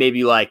because he may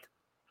be like.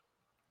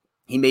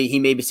 He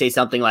maybe say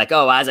something like,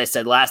 "Oh, as I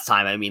said last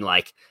time, I mean,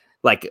 like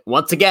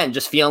once again,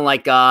 just feeling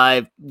like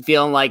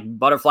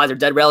butterflies or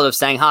dead relatives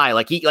saying hi."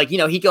 Like he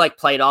could like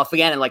play it off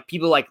again, and like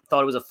people like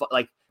thought it was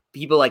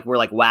people like were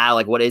like, "Wow,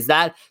 like what is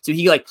that?" So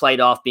he like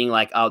played off being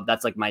like, "Oh,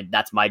 that's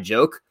my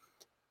joke."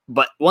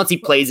 But once he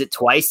plays it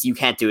twice, you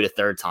can't do it a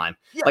third time.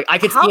 Yeah, like I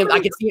could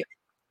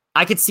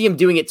see him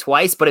doing it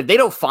twice. But if they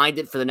don't find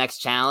it for the next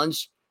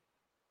challenge,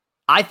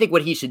 I think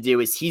what he should do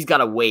is he's got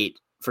to wait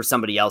for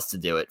somebody else to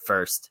do it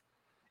first.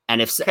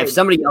 And if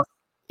somebody else,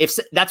 if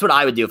that's what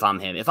I would do if I'm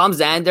him. If I'm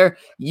Xander,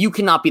 you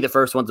cannot be the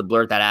first one to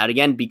blurt that out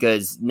again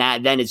because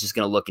then it's just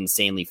going to look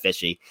insanely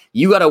fishy.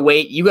 You got to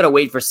wait. You got to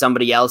wait for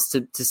somebody else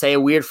to say a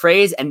weird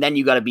phrase, and then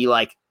you got to be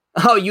like,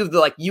 oh, you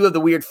have the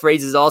weird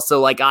phrases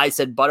also. Like I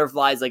said,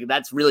 butterflies. Like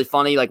that's really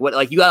funny. Like what?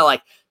 Like you gotta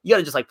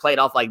just like play it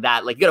off like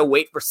that. Like you got to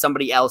wait for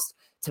somebody else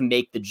to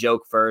make the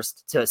joke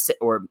first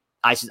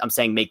I'm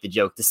saying make the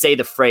joke to say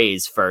the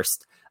phrase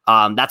first.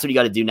 That's what you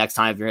got to do next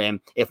time for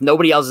him. If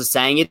nobody else is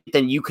saying it,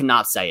 then you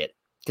cannot say it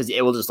because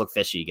it will just look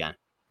fishy again.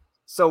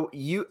 So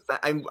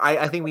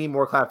I think we need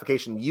more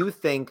clarification. You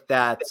think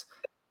that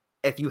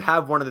if you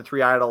have one of the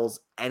three idols,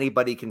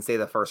 anybody can say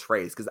the first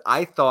phrase? Because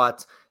I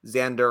thought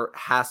Xander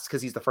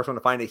because he's the first one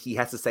to find it, he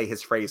has to say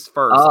his phrase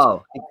first.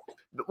 Oh,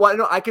 well,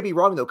 no, I could be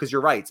wrong though, because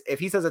you're right. If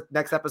he says it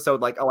next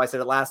episode, like, oh, I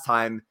said it last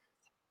time,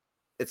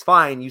 it's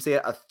fine. You say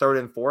it a third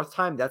and fourth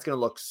time, that's going to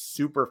look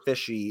super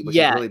fishy, which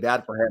is really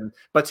bad for him.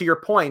 But to your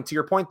point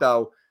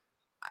though,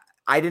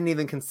 I didn't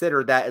even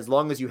consider that as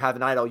long as you have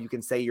an idol, you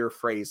can say your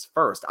phrase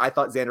first. I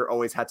thought Xander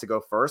always had to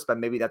go first, but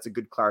maybe that's a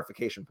good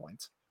clarification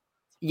point.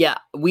 Yeah,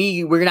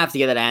 we're going to have to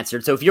get that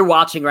answered. So if you're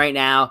watching right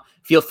now,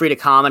 feel free to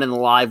comment in the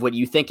live what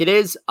you think it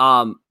is.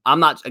 I'm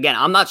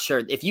not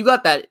sure. If you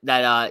got that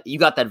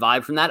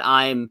vibe from that,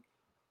 I'm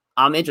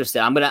interested.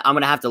 I'm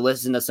gonna have to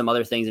listen to some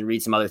other things and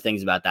read some other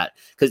things about that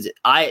because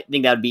I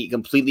think that would be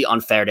completely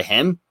unfair to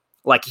him.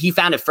 Like he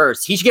found it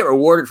first. He should get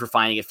rewarded for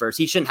finding it first.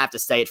 He shouldn't have to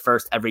say it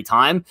first every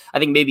time. I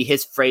think maybe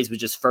his phrase was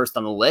just first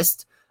on the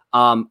list.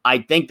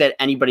 I think that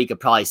anybody could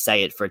probably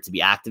say it for it to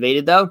be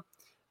activated though.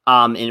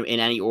 In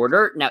any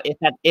order. Now,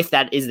 if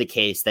that is the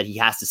case that he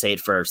has to say it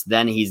first,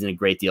 then he's in a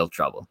great deal of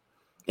trouble.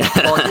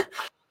 Well,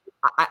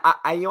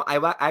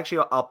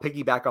 I'll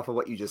piggyback off of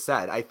what you just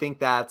said. I think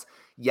that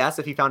yes,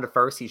 if he found it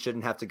first, he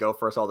shouldn't have to go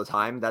first all the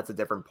time. That's a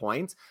different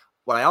point.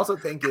 What I also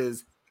think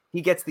is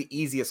he gets the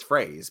easiest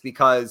phrase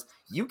because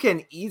you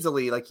can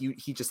easily,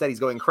 he just said he's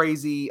going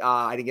crazy.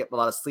 I didn't get a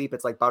lot of sleep.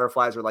 It's like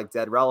butterflies or like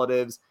dead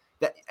relatives.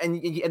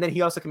 And then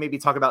he also can maybe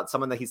talk about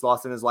someone that he's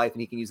lost in his life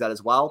and he can use that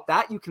as well.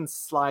 That you can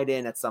slide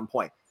in at some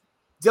point.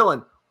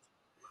 Dylan,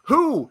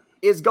 who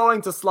is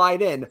going to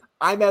slide in?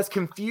 I'm as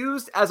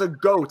confused as a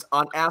goat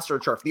on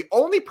AstroTurf. The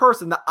only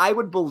person that I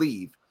would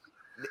believe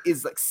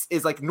is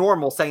like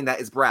normal saying that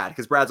is Brad,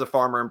 because Brad's a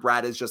farmer and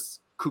Brad is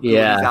just cuckoo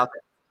and he's out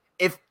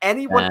there. If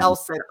anyone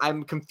else said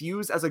I'm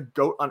confused as a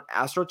goat on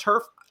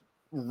AstroTurf,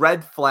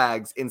 red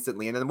flags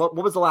instantly. And then what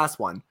was the last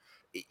one?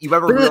 You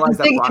ever realized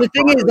that? The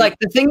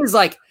thing is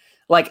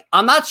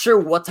I'm not sure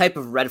what type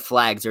of red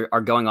flags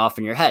are going off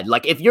in your head.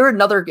 Like if you're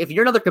another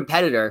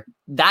competitor,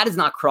 that is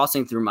not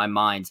crossing through my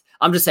mind.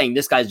 I'm just saying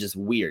this guy's just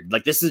weird.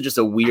 Like this is just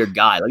a weird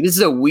guy. Like this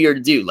is a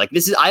weird dude. Like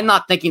I'm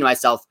not thinking to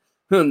myself,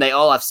 they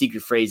all have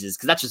secret phrases,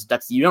 because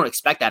that's you don't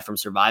expect that from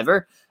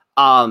Survivor.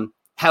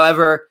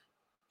 However,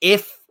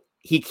 if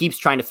he keeps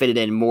trying to fit it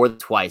in more than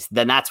twice,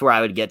 then that's where I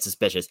would get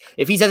suspicious.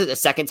 If he says it a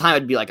second time,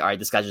 I'd be like, all right,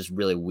 this guy's just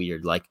really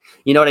weird. Like,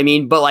 you know what I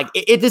mean? But like,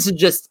 this is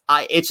just,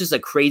 it's just a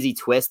crazy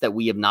twist that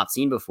we have not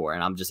seen before.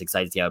 And I'm just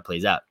excited to see how it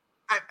plays out.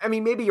 I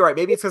mean, maybe you're right.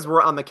 Maybe it's because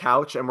we're on the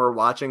couch and we're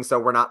watching. So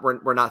we're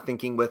not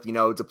thinking with,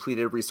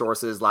 depleted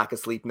resources, lack of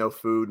sleep, no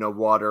food, no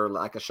water,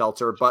 lack of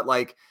shelter. But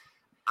like,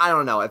 I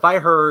don't know. If I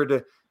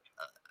heard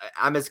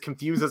I'm as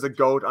confused as a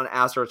goat on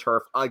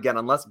AstroTurf, again,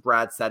 unless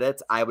Brad said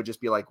it, I would just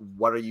be like,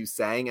 what are you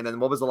saying? And then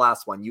what was the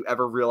last one? You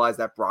ever realize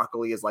that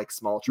broccoli is like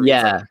small trees?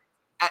 Yeah.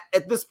 Like,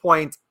 at this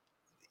point,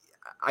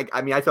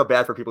 I mean, I feel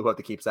bad for people who have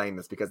to keep saying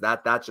this, because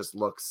that just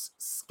looks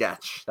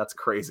sketch. That's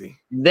crazy.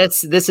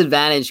 This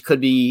advantage could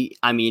be,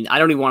 I mean, I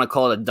don't even want to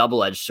call it a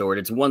double-edged sword.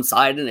 It's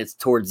one-sided and it's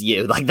towards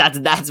you. Like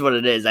that's what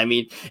it is. I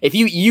mean, if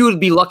you would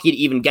be lucky to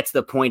even get to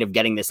the point of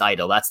getting this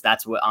idol.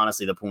 That's what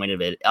honestly the point of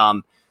it.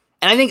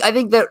 And I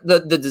think that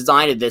the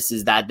design of this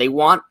is that they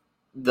want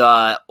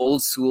the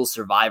old school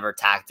Survivor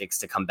tactics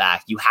to come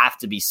back. You have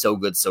to be so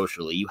good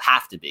socially. You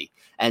have to be.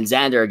 And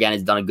Xander, again,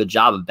 has done a good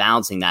job of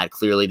balancing that.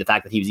 Clearly, the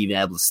fact that he was even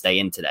able to stay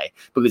in today.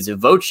 Because if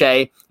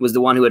Voce was the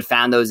one who had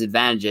found those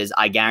advantages,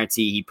 I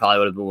guarantee he probably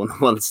would have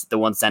been the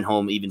one sent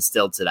home even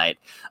still tonight.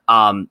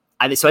 So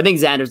I think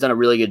Xander's done a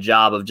really good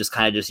job of just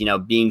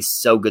being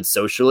so good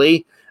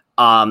socially.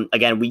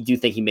 Again, we do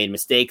think he made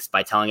mistakes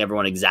by telling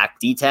everyone exact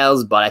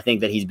details, but I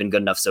think that he's been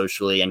good enough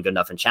socially and good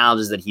enough in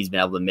challenges that he's been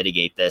able to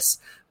mitigate this.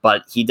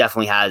 But he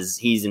definitely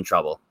he's in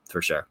trouble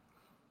for sure.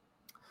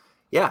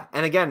 Yeah.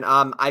 And again,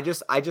 I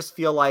just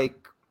feel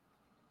like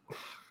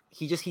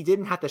he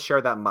didn't have to share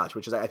that much,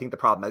 which is, I think, the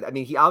problem. I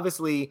mean, he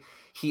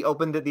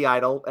opened the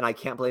idol, and I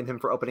can't blame him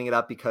for opening it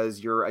up,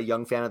 because you're a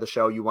young fan of the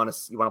show. You want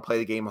to play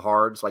the game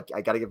hard. So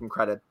I got to give him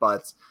credit,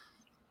 but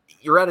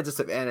you're at a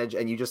disadvantage,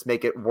 and you just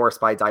make it worse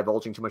by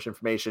divulging too much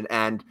information.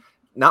 And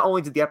not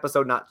only did the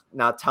episode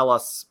not tell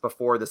us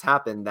before this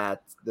happened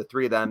that the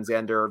three of them,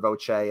 Xander,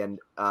 Voce, and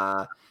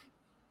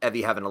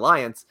Evie, have an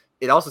alliance,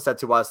 it also said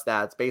to us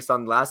that based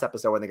on the last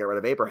episode when they get rid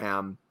of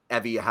Abraham,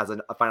 Evie has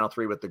a final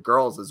three with the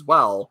girls as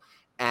well.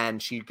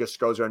 And she just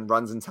goes and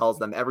runs and tells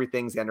them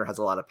everything. Xander has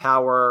a lot of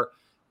power.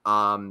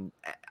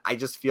 I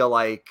just feel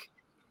like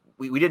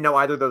we didn't know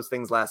either of those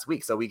things last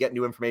week. So we get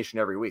new information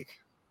every week.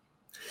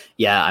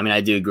 Yeah, I mean,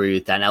 I do agree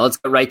with that. Now let's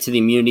go right to the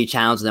immunity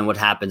challenge and then what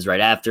happens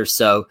right after.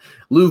 So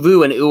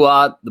Luvu and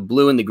Ua, the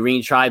blue and the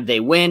green tribe, they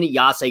win.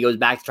 Yase goes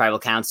back to tribal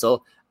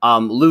council.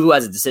 Luvu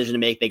has a decision to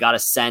make. They got to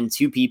send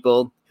two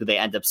people who they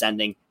end up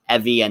sending,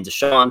 Evie and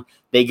Deshawn.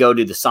 They go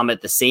to the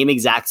summit, the same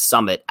exact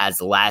summit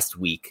as last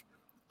week.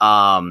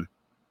 I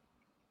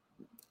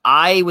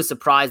was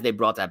surprised they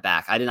brought that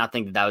back. I did not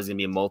think that was going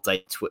to be a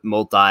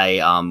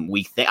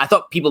multi-week thing. I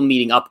thought people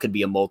meeting up could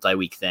be a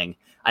multi-week thing.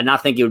 I did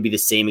not think it would be the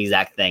same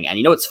exact thing. And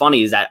you know what's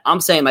funny is that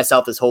I'm saying to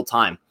myself this whole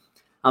time,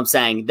 I'm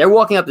saying they're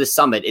walking up this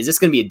summit. Is this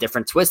going to be a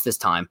different twist this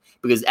time?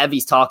 Because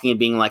Evie's talking and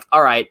being like,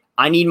 all right,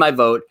 I need my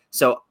vote.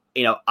 So,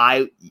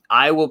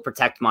 I will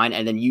protect mine,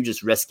 and then you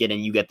just risk it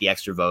and you get the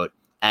extra vote,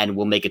 and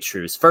we'll make a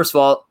truce. First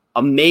of all,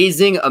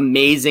 amazing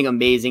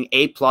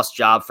A+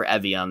 job for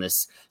Evie on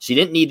this. She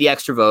didn't need the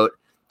extra vote.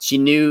 She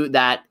knew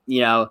that,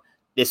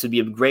 this would be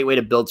a great way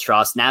to build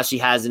trust. Now she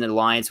has an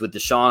alliance with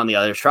Deshawn and the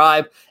other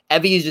tribe.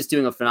 Evie is just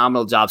doing a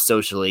phenomenal job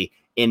socially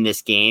in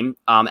this game.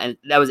 And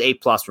that was A+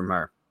 from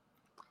her.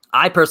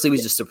 I personally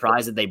was just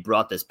surprised that they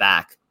brought this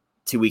back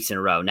 2 weeks in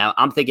a row. Now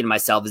I'm thinking to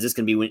myself, is this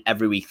going to be an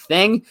every week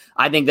thing?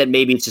 I think that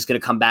maybe it's just going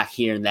to come back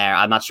here and there.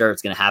 I'm not sure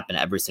it's going to happen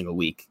every single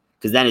week,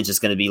 because then it's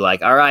just going to be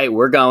like, all right,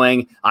 we're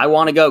going. I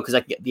want to go because I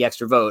can get the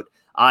extra vote.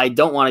 I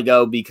don't want to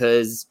go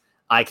because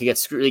I could get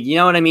screwed. Like, you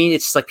know what I mean?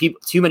 It's just like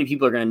too many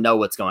people are going to know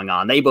what's going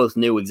on. They both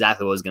knew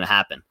exactly what was going to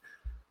happen.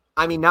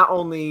 I mean, not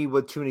only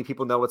would too many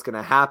people know what's going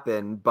to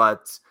happen,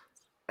 but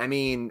I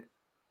mean,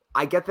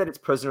 I get that it's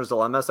prisoner's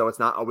dilemma, so it's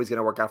not always going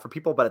to work out for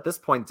people. But at this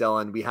point,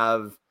 Dylan, we've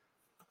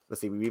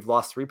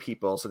lost 3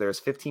 people. So there's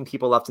 15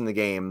 people left in the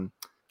game,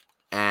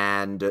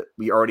 and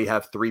we already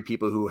have 3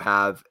 people who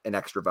have an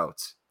extra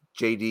vote.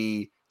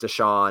 JD,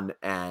 Deshawn,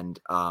 and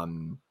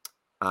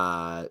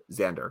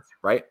Xander,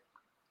 right?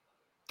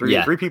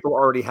 Three people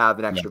already have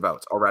an extra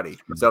vote already.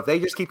 So if they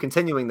just keep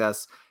continuing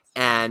this,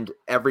 and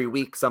every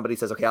week somebody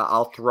says, okay,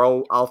 I'll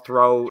throw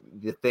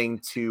the thing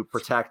to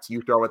protect,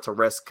 you throw it to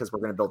risk because we're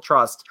going to build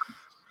trust.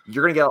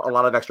 you're going to get a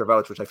lot of extra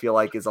votes, which I feel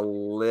like is a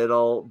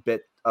little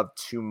bit of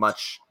too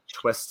much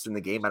twists in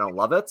the game. I don't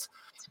love it.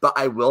 But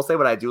I will say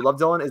what I do love,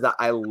 Dylan, is that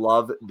I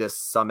love this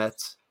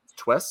summit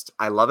twist.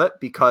 I love it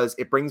because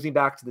it brings me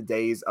back to the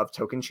days of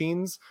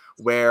Tocantins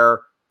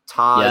where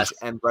Taj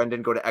and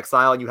Brendan go to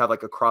exile and you have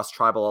like a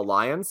cross-tribal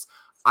alliance.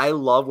 I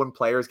love when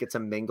players get to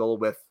mingle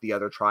with the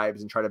other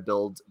tribes and try to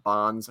build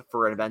bonds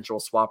for an eventual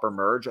swap or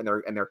merge, and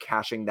they're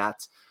cashing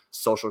that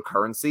social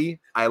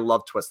currency. I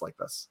love twists like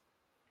this.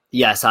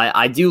 Yes,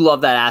 I do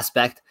love that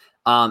aspect.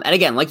 And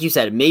again, like you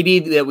said, maybe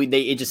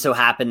it just so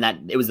happened that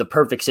it was the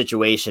perfect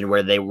situation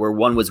where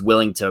one was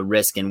willing to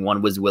risk and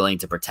one was willing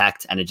to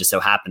protect, and it just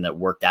so happened that it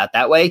worked out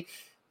that way.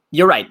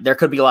 You're right. There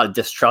could be a lot of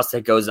distrust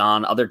that goes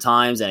on other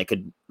times, and it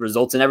could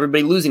result in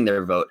everybody losing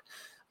their vote.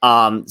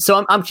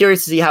 So I'm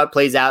curious to see how it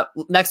plays out.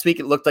 Next week,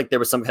 it looked like there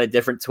was some kind of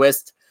different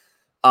twist.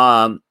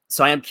 So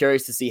I am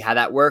curious to see how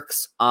that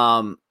works.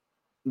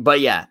 But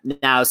yeah,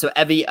 now, so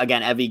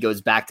Evie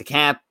goes back to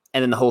camp.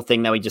 And then the whole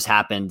thing that we just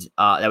happened,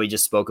 that we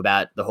just spoke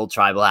about, the whole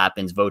tribal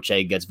happens. Voce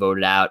gets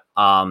voted out.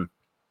 I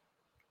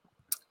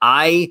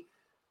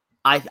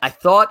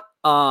thought,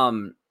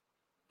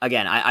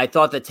 I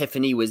thought that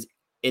Tiffany was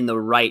in the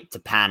right to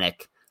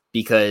panic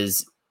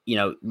because,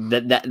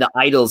 the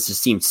idols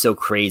just seemed so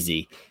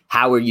crazy.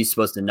 How were you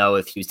supposed to know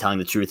if he was telling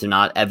the truth or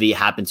not? Evie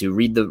happened to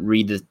read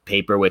the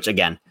paper, which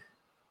again,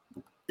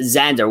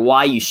 Xander,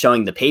 why are you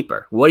showing the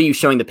paper? What are you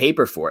showing the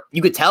paper for?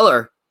 You could tell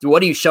her.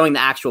 What are you showing the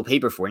actual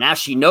paper for? Now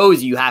she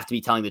knows you have to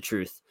be telling the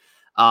truth.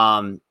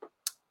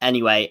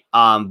 Anyway,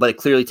 but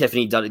clearly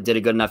Tiffany did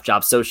a good enough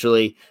job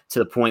socially to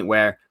the point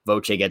where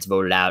Voce gets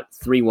voted out.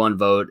 3-1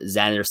 vote.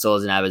 Xander still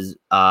doesn't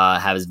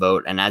have his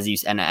vote. And as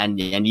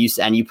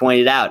you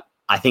pointed out,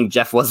 I think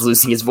Jeff was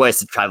losing his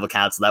voice at Tribal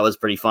Council. That was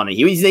pretty funny.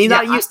 He's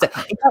not used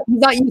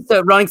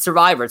to running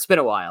Survivor. It's been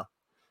a while.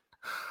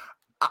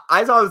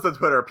 I saw this on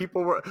Twitter.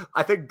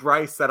 I think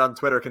Bryce said on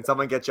Twitter, "Can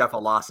someone get Jeff a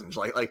lozenge?"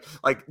 Like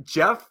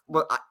Jeff.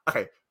 Well,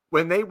 okay,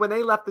 when they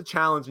left the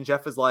challenge, and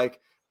Jeff is like,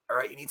 "All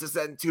right, you need to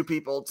send 2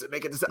 people to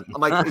make it." I'm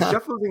like, is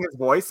Jeff losing his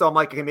voice? So I'm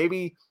like, okay,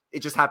 maybe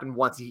it just happened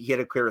once. He had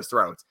to clear his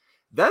throat.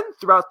 Then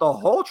throughout the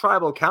whole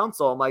Tribal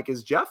Council, I'm like,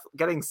 is Jeff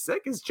getting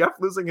sick? Is Jeff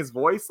losing his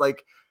voice?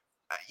 Like,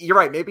 you're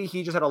right. Maybe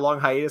he just had a long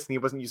hiatus and he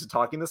wasn't used to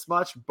talking this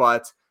much,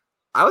 but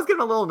I was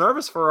getting a little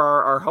nervous for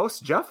our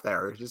host Jeff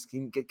there. Just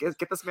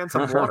get this man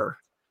some water.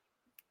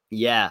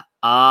 Yeah.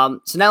 So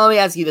now let me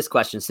ask you this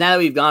question. So now that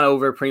we've gone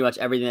over pretty much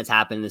everything that's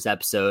happened in this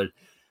episode,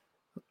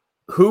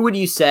 who would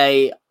you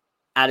say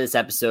out of this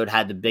episode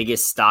had the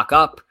biggest stock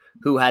up?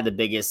 Who had the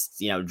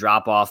biggest,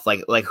 drop off?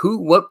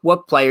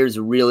 What players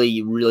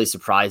really, really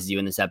surprised you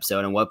in this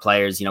episode, and what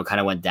players, kind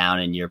of went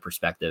down in your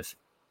perspective?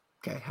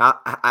 Okay.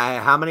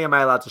 How many am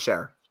I allowed to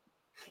share?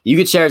 You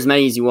could share as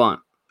many as you want.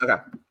 Okay.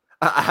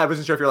 I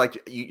wasn't sure if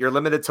you're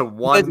limited to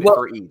one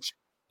for each.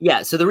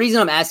 Yeah. So the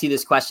reason I'm asking you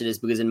this question is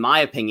because in my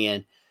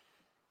opinion,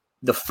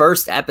 the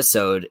first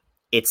episode,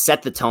 it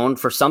set the tone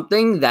for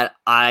something that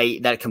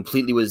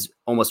completely was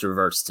almost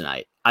reversed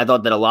tonight. I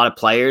thought that a lot of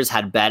players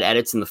had bad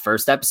edits in the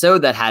first episode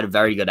that had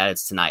very good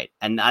edits tonight.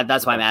 And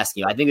that's why I'm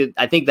asking you.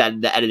 I think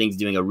that the editing is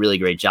doing a really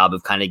great job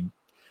of kind of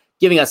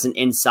giving us an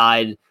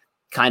inside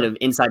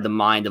the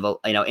mind of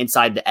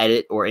inside the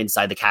edit or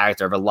inside the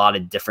character of a lot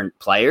of different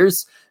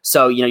players.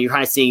 So, you're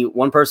kind of seeing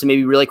one person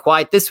maybe really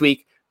quiet this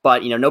week,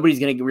 but, nobody's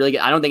going to really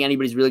I don't think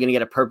anybody's really going to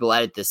get a purple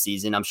edit this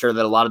season. I'm sure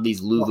that a lot of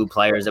these Lulu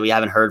players that we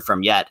haven't heard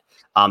from yet,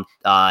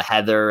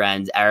 Heather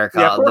and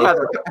Erica. Yeah,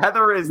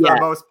 Heather is the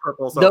most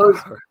purple. So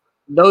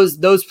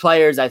those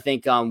players, I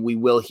think we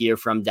will hear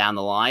from down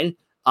the line.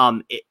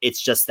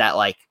 It's just that,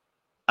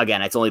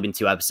 again, it's only been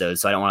 2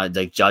 episodes, so I don't want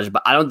to judge,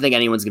 but I don't think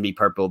anyone's going to be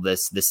purple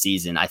this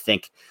season. I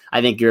think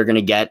you're going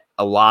to get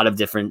a lot of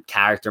different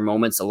character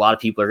moments. A lot of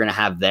people are going to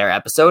have their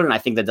episode, and I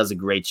think that does a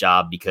great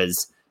job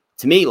because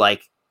to me,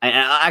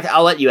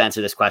 I'll let you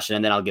answer this question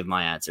and then I'll give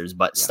my answers,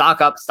 but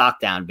stock up, stock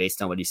down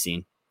based on what you've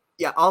seen.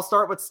 Yeah, I'll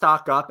start with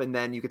stock up and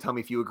then you can tell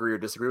me if you agree or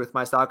disagree with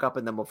my stock up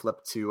and then we'll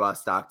flip to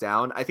stock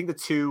down. I think the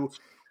 2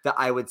 that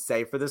I would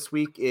say for this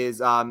week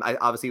is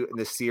obviously in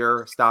the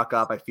Seer stock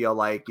up. I feel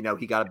like,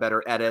 he got a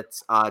better edit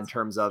in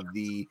terms of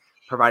the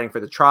providing for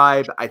the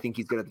tribe. I think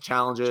he's good at the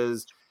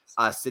challenges.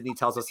 Sydney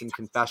tells us in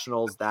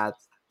confessionals that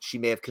she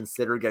may have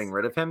considered getting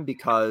rid of him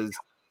because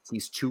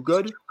he's too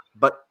good,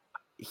 but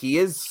he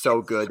is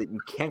so good that you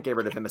can't get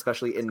rid of him,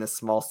 especially in this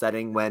small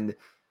setting when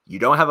you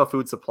don't have a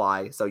food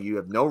supply. So you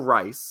have no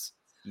rice,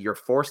 you're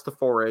forced to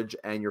forage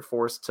and you're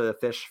forced to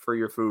fish for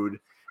your food.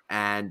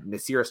 And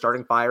Nasir is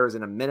starting fires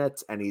in a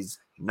minute and he's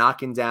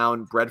knocking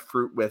down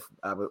breadfruit with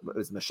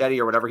his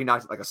machete or whatever. He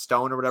knocked like a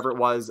stone or whatever it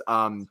was.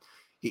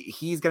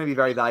 He's going to be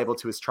very valuable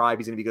to his tribe.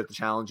 He's going to be good at the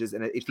challenges.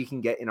 And if he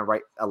can get in a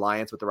right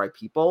alliance with the right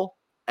people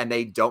and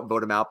they don't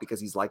vote him out because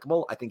he's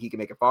likable, I think he can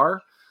make it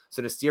far.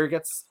 So Nasir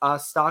gets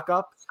stock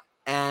up.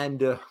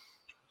 And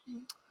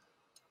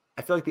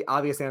I feel like the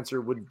obvious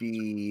answer would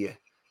be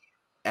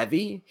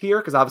Evie here,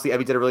 because obviously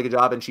Evie did a really good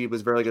job and she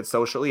was very good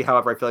socially.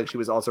 However, I feel like she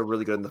was also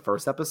really good in the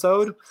first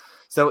episode.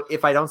 So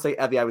if I don't say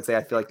Evie, I would say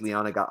I feel like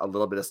Liana got a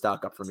little bit of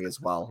stock up for me as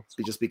well,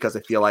 just because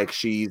I feel like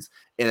she's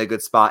in a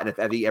good spot. And if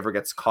Evie ever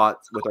gets caught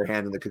with her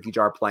hand in the cookie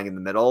jar playing in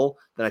the middle,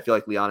 then I feel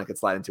like Liana could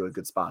slide into a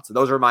good spot. So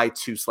those are my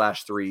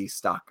 2/3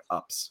 stock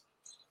ups.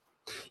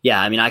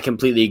 Yeah, I mean, I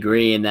completely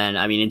agree. And then,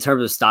 I mean, in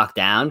terms of stock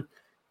down,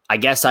 I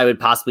guess I would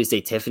possibly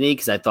say Tiffany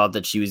because I thought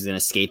that she was going to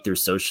skate through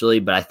socially,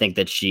 but I think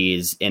that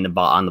she's on the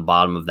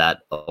bottom of that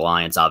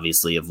alliance,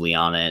 obviously, of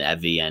Liana and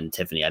Evie and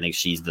Tiffany. I think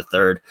she's the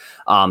third.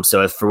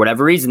 So if for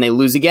whatever reason they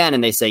lose again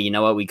and they say, you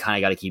know what, we kind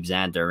of got to keep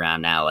Xander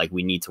around now, like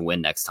we need to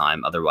win next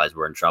time, otherwise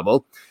we're in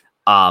trouble.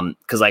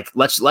 Because like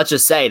let's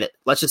just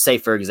say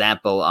for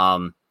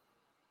example,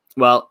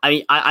 well, I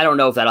mean, I don't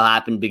know if that'll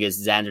happen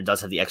because Xander does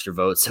have the extra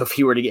votes. So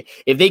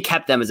if they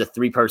kept them as a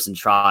 3-person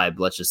tribe,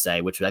 let's just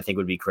say, which I think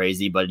would be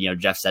crazy, but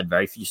Jeff said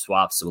very few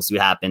swaps, so we'll see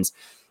what happens.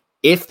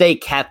 If they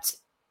kept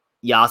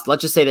Yas,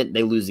 let's just say that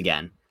they lose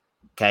again.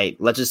 Okay,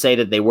 let's just say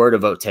that they were to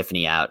vote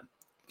Tiffany out.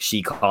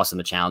 She cost them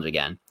the challenge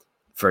again,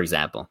 for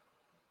example.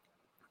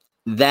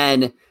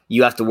 Then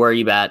you have to worry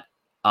about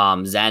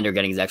Xander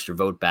getting his extra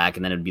vote back,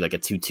 and then it'd be like a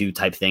 2-2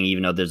 type thing,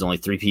 even though there's only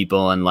 3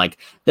 people, and like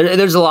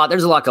there's a lot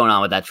going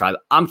on with that tribe.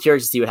 I'm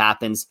curious to see what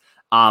happens.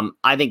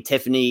 I think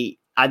Tiffany,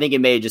 I think it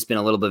may have just been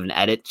a little bit of an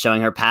edit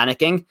showing her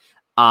panicking.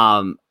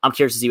 I'm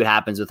curious to see what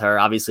happens with her.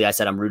 Obviously, I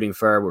said I'm rooting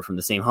for her. We're from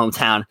the same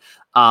hometown.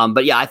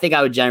 But yeah, I think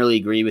I would generally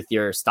agree with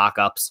your stock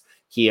ups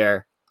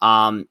here.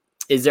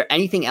 Is there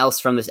anything else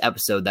from this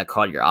episode that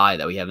caught your eye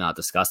that we have not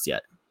discussed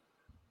yet?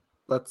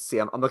 Let's see.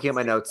 I'm looking at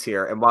my notes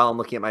here. And while I'm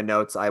looking at my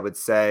notes, I would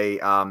say,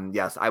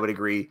 yes, I would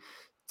agree.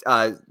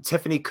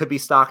 Tiffany could be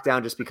stocked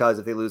down just because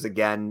if they lose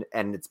again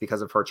and it's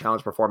because of her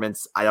challenge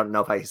performance, I don't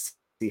know if I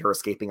see her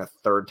escaping a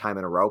 3rd time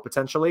in a row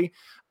potentially.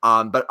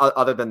 But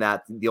other than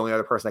that, the only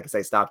other person I could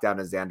say stocked down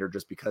is Xander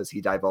just because he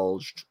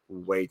divulged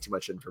way too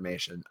much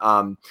information.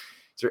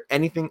 Is there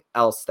anything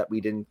else that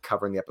we didn't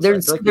cover in the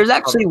episode? There's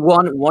actually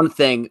one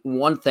thing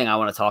I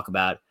want to talk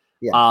about.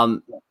 Yeah.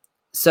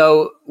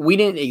 So we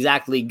didn't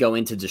exactly go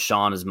into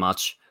Deshawn as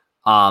much.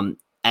 And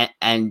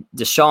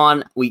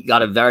Deshawn, we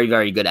got a very,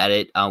 very good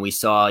edit. We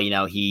saw,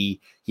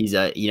 he's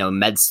a,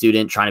 med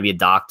student trying to be a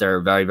doctor.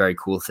 Very, very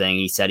cool thing.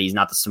 He said he's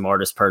not the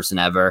smartest person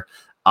ever.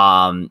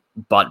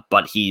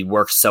 But he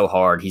works so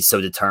hard. He's so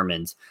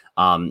determined.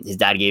 His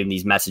dad gave him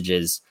these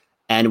messages.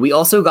 And we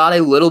also got a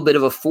little bit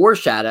of a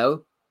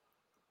foreshadow.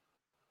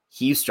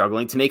 He's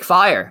struggling to make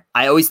fire.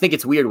 I always think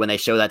it's weird when they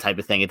show that type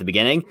of thing at the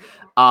beginning.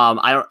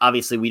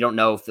 We don't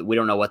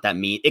know what that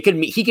means.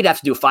 He could have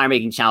to do a fire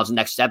making challenge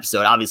next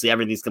episode. Obviously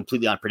everything's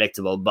completely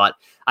unpredictable, but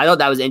I thought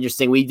that was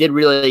interesting.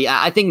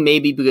 I think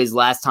maybe because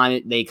last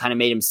time they kind of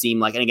made him seem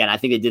like, and again, I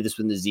think they did this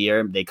with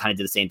Nazir. They kind of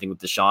did the same thing with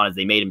Deshawn as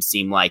they made him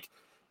seem like,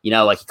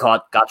 like he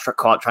got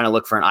caught trying to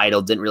look for an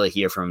idol, didn't really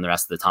hear from him the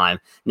rest of the time.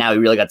 Now we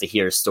really got to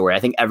hear his story.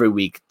 I think every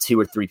week 2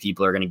 or 3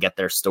 people are going to get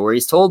their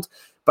stories told,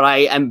 but I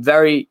am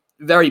very,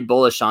 very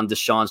bullish on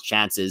Deshawn's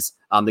chances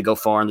to go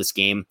far in this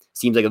game.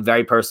 Seems like a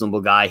very personable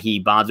guy. He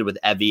bonded with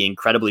Evie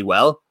incredibly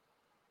well.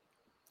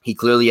 He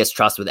clearly has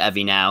trust with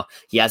Evie now.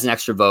 He has an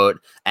extra vote,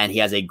 and he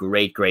has a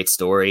great, great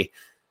story.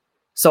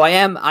 So I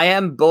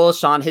am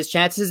bullish on his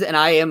chances, and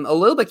I am a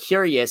little bit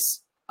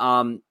curious.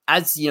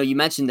 As you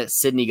mentioned that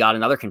Sydney got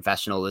another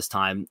confessional this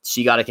time.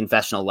 She got a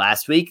confessional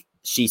last week.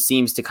 She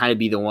seems to kind of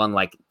be the one,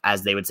 like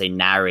as they would say,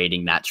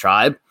 narrating that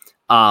tribe.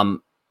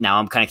 Now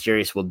I'm kind of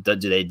curious. Well, do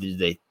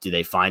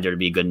they find her to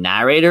be a good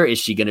narrator? Is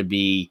she going to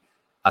be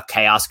a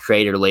chaos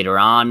creator later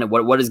on?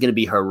 What is going to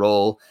be her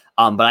role?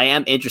 But I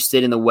am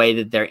interested in the way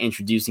that they're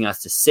introducing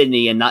us to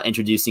Sydney and not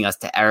introducing us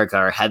to Erica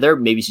or Heather.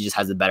 Maybe she just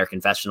has the better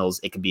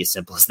confessionals. It could be as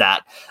simple as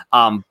that.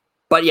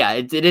 But yeah,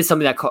 it is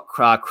something that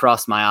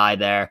crossed my eye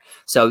there.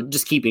 So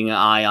just keeping an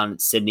eye on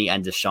Sydney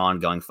and Deshawn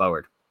going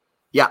forward.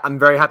 Yeah, I'm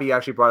very happy you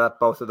actually brought up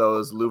both of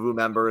those Luvu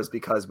members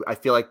because I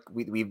feel like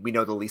we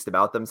know the least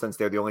about them since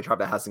they're the only tribe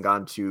that hasn't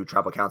gone to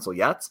tribal council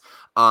yet.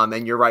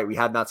 And you're right, we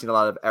have not seen a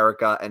lot of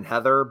Erica and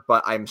Heather,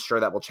 but I'm sure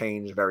that will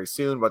change very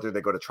soon, whether they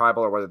go to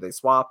tribal or whether they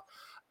swap.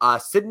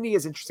 Sydney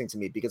is interesting to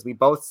me because we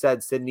both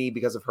said Sydney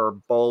because of her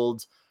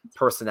bold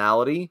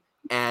personality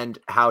and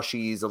how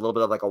she's a little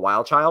bit of like a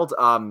wild child.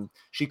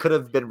 She could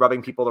have been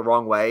rubbing people the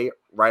wrong way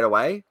right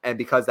away. And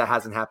because that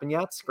hasn't happened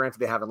yet, granted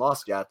they haven't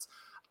lost yet,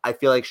 I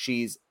feel like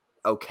she's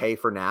okay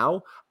for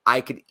now.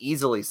 I could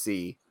easily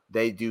see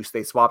they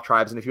swap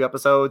tribes in a few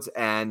episodes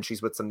and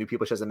she's with some new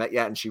people she hasn't met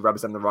yet and she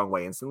rubs them the wrong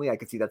way instantly. I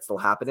could see that still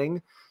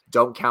happening.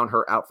 Don't count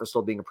her out for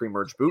still being a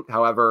pre-merge boot.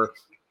 However,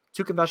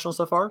 2 confessionals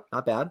so far,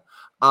 not bad.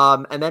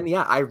 And then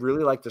I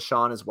really like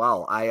Deshawn as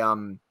well. I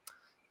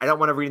don't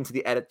want to read into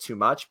the edit too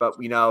much, but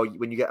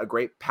when you get a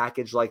great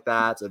package like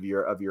that of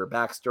your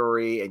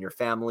backstory and your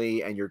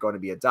family and you're going to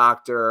be a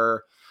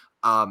doctor,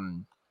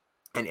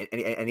 and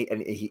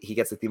he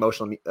gets like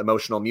the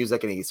emotional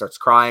music and he starts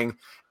crying.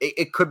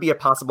 It could be a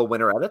possible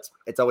winner edit.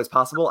 It's always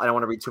possible. I don't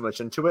want to read too much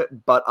into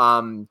it, but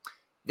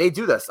they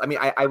do this. I mean,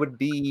 I would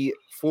be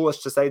foolish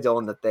to say,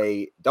 Dylan, that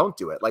they don't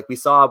do it. Like we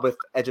saw with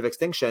Edge of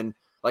Extinction,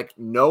 Like,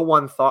 no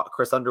one thought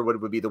Chris Underwood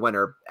would be the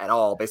winner at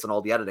all based on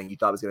all the editing. You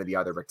thought it was going to be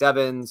either Rick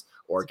Devens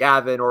or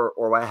Gavin or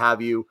what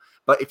have you.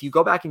 But if you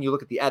go back and you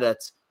look at the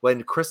edits,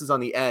 when Chris is on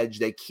the edge,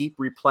 they keep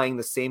replaying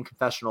the same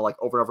confessional like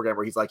over and over again,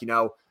 where he's like,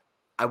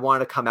 I wanted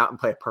to come out and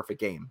play a perfect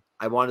game.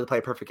 I wanted to play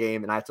a perfect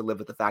game, and I have to live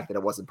with the fact that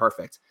it wasn't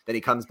perfect. Then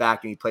he comes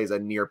back and he plays a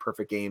near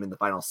perfect game in the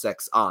final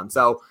 6 on.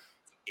 So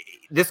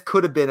this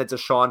could have been a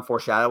Deshaun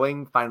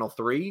foreshadowing final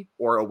 3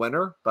 or a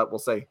winner, but we'll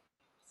see.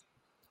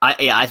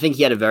 I think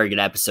he had a very good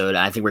episode.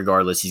 I think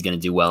regardless, he's going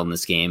to do well in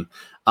this game.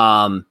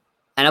 And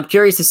I'm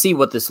curious to see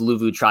what this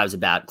Luvu tribe's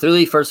about.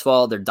 Clearly, first of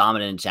all, they're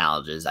dominant in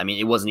challenges. I mean,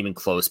 it wasn't even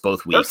close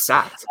both weeks.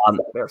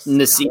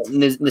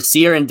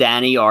 Naseer and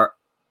Danny are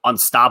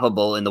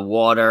unstoppable in the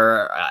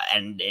water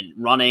and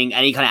running,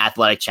 any kind of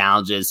athletic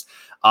challenges.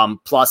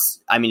 Plus,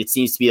 I mean, it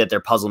seems to be that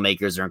their puzzle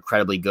makers are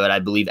incredibly good. I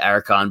believe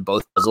Erica on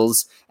both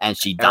puzzles, and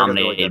she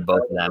dominated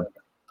both of them.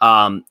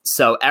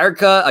 So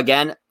Erica,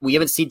 again, we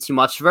haven't seen too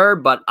much of her,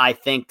 but I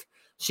think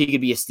she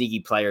could be a sneaky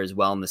player as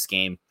well in this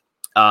game.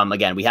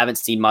 Again, we haven't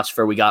seen much of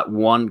her. We got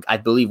one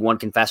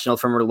confessional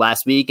from her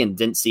last week and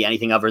didn't see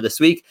anything of her this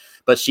week,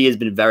 but she has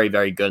been very,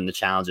 very good in the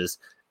challenges.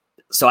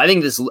 So I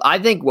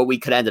think what we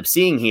could end up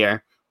seeing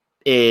here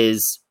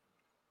is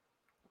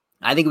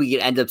I think we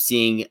could end up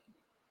seeing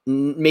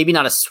maybe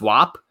not a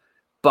swap,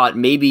 but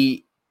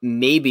maybe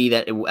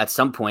that at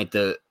some point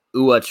the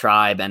Ua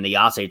tribe and the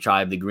Yase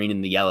tribe, the green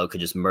and the yellow, could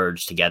just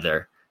merge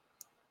together,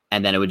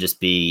 and then it would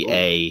just be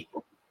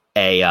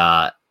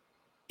if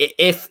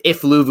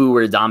Luvu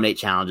were to dominate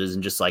challenges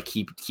and just like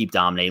keep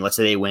dominating. Let's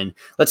say they win.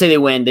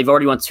 They've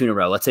already won 2 in a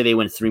row. Let's say they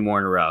win 3 more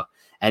in a row,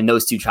 and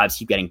those 2 tribes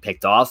keep getting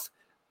picked off.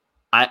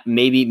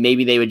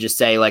 Maybe they would just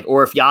say like,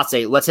 or if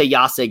Yase, let's say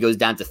Yase goes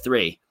down to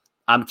 3.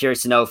 I'm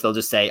curious to know if they'll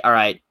just say, all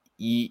right,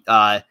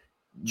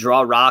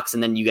 draw rocks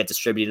and then you get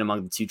distributed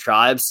among the 2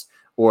 tribes,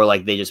 or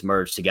like they just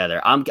merge together.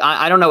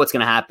 I don't know what's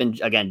going to happen.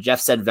 Again, Jeff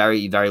said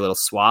very, very little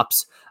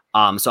swaps.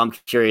 So I'm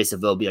curious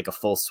if there'll be like a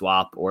full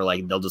swap, or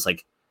like they'll just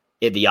like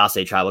the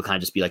Yase tribe will kind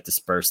of just be like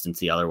dispersed into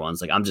the other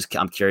ones. Like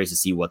I'm curious to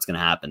see what's going to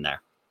happen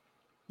there.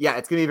 Yeah,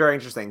 it's going to be very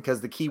interesting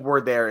because the key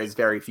word there is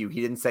very few.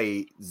 He didn't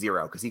say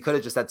 0 because he could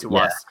have just said to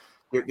us,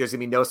 there's going to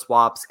be no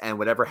swaps, and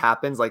whatever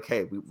happens, like,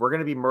 hey, we're going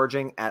to be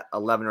merging at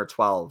 11 or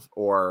 12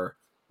 or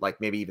like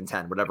maybe even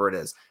 10, whatever it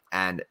is.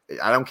 And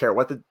I don't care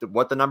what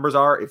the numbers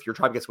are. If your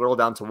tribe gets whittled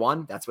down to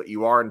 1, that's what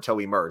you are until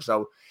we merge.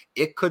 So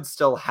it could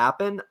still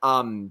happen.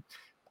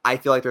 I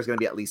feel like there's going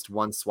to be at least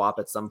 1 swap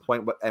at some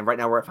point. And right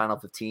now we're at final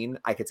 15.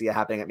 I could see it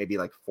happening at maybe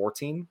like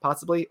 14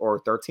 possibly, or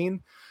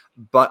 13.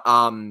 But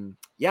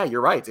yeah,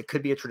 you're right. It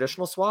could be a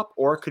traditional swap,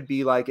 or it could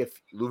be like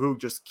if Luvu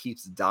just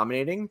keeps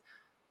dominating,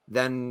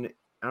 then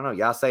I don't know,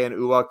 Yase and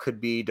Ua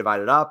could be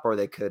divided up, or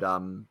they could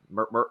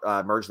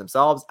merge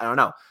themselves. I don't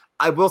know.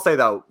 I will say,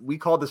 though, we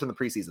called this in the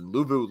preseason.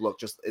 Luvu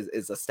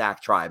is a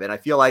stacked tribe. And I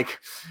feel like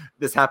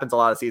this happens a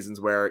lot of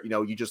seasons where,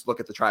 you just look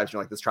at the tribes and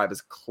you're like, this tribe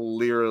is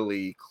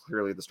clearly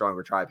the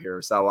stronger tribe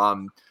here.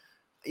 So,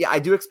 yeah, I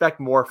do expect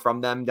more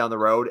from them down the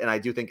road. And I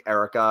do think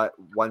Erica,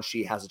 once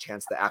she has a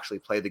chance to actually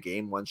play the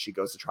game, once she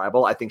goes to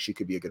tribal, I think she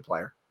could be a good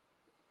player.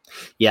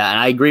 Yeah, and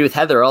I agree with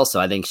Heather also.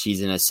 I think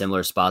she's in a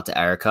similar spot to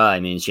Erica. I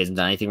mean, she hasn't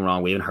done anything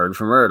wrong. We haven't heard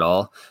from her at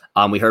all.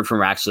 We heard from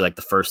her actually like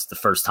the first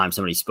time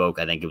somebody spoke.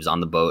 I think it was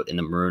on the boat in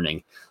the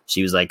marooning.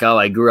 She was like, "Oh,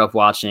 I grew up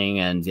watching,"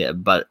 and yeah,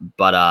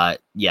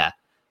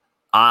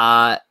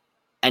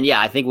 and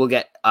yeah, I think we'll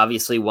get,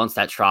 obviously, once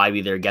that tribe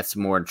either gets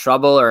more in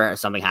trouble or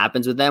something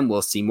happens with them,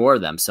 we'll see more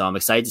of them. So I'm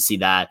excited to see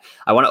that.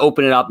 I want to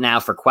open it up now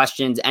for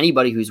questions.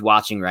 Anybody who's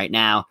watching right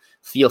now,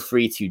 feel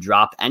free to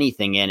drop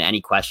anything in,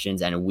 any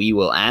questions, and we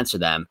will answer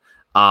them.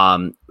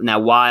 Now,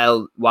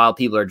 while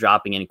people are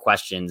dropping in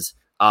questions,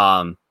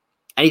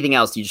 anything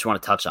else you just want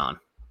to touch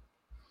on?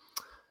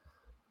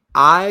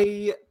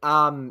 I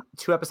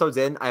 2 episodes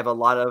in, I have a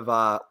lot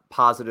of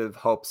positive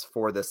hopes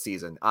for this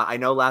season. I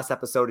know last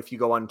episode, if you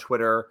go on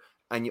Twitter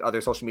and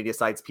other social media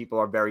sites, people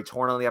are very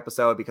torn on the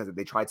episode because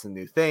they tried some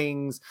new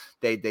things.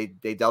 They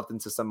delved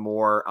into some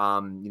more,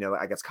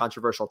 I guess,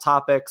 controversial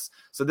topics.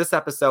 So this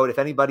episode, if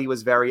anybody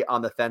was very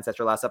on the fence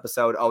after last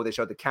episode, they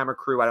showed the camera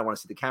crew, I don't want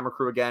to see the camera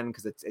crew again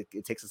because it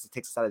takes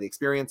us out of the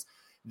experience.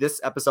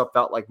 This episode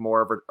felt like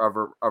more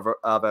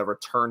of a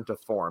return to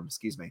form.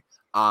 Excuse me.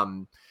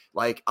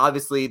 Like,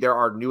 obviously, there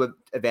are new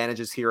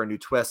advantages here and new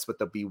twists with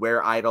the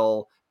Beware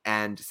Idol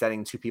and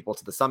setting 2 people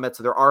to the summit.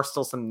 So there are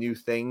still some new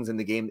things, and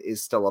the game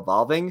is still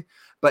evolving,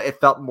 but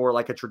it felt more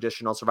like a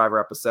traditional Survivor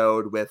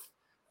episode with,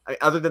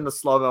 other than the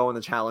slow-mo and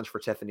the challenge for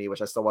Tiffany,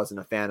 which I still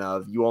wasn't a fan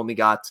of, you only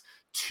got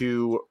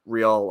 2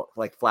 real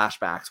like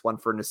flashbacks, one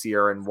for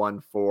Naseer and one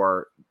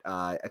for,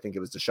 I think it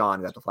was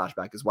Deshaun got the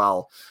flashback as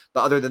well.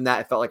 But other than that,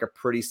 it felt like a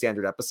pretty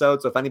standard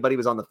episode. So if anybody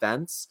was on the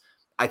fence,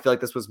 I feel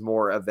like this was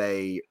more of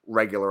a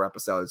regular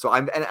episode. So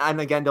I'm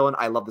again, Dylan,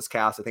 I love this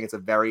cast. I think it's a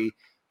very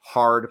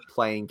hard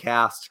playing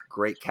cast,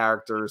 great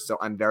characters. So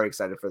I'm very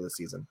excited for this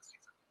season.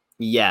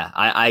 Yeah,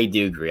 I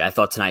do agree. I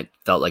thought tonight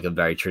felt like a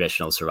very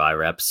traditional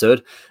Survivor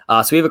episode.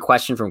 So we have a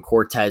question from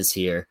Cortez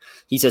here.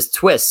 He says,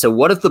 Twist, so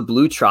what if the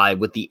Blue Tribe,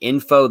 with the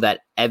info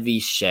that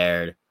Evie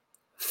shared,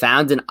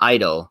 found an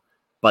idol,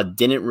 but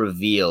didn't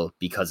reveal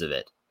because of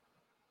it.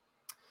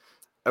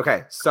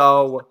 Okay,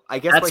 so I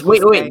guess That's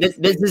wait.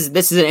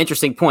 This is an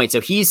interesting point.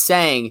 So he's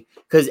saying,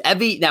 because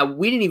Evie, now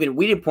we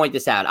didn't point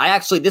this out.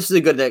 This is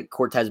a good that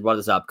Cortez brought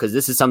this up, because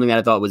this is something that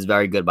I thought was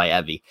very good by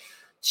Evie.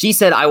 She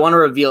said, I want to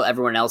reveal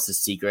everyone else's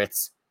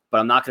secrets, but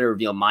I'm not going to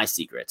reveal my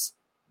secrets.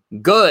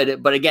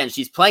 Good, but again,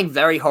 she's playing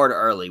very hard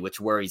early, which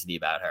worries me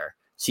about her.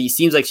 She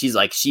seems like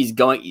she's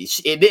going.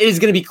 It is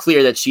going to be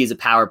clear that she is a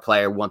power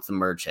player once the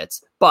merge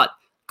hits. But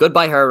good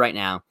by her right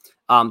now.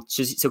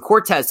 So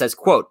Cortez says,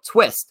 quote,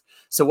 twist.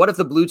 So what if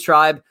the blue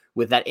tribe,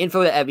 with that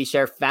info that Evie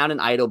shared, found an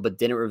idol but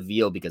didn't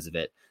reveal because of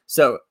it?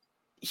 So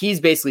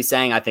he's basically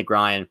saying, I think,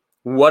 Ryan,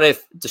 what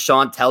if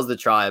Deshaun tells the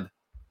tribe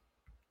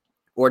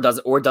or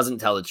doesn't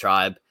tell the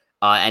tribe?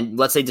 And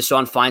let's say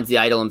Deshaun finds the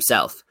idol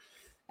himself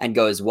and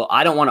goes, well,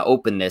 I don't want to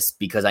open this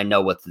because I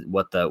know what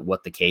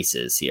the case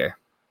is here.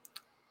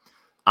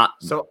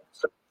 So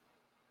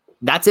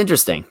that's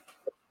interesting.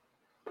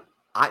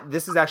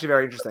 This is actually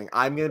very interesting.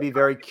 I'm going to be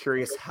very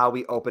curious how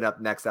we open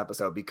up next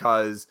episode,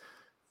 because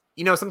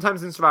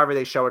sometimes in Survivor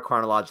they show it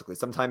chronologically.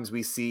 Sometimes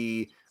we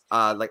see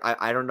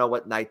I don't know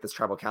what night this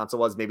tribal council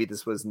was. Maybe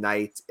this was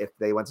night, if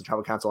they went to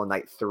tribal council on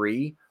night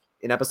 3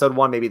 in episode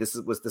 1, maybe this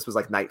was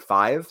like night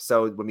 5.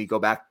 So when we go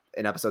back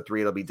in episode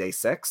 3, it'll be day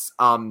 6.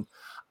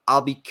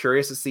 I'll be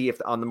curious to see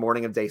if on the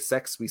morning of day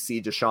 6 we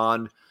see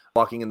Deshaun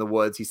walking in the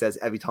woods. He says,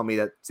 Evie told me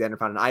that Xander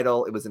found an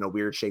idol. It was in a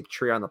weird shaped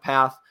tree on the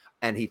path,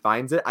 and he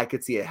finds it. I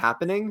could see it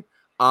happening.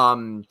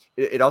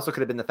 It also could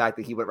have been the fact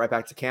that he went right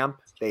back to camp.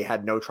 They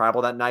had no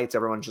tribal that night, so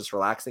everyone's just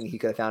relaxing. He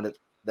could have found it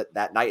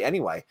that night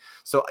anyway.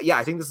 So yeah,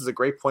 I think this is a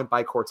great point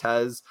by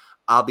Cortez.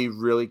 I'll be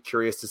really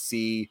curious to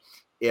see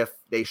if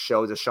they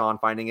show Deshaun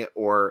finding it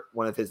or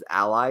one of his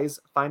allies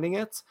finding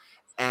it.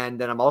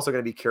 And then I'm also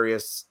going to be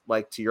curious,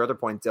 like to your other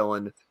point,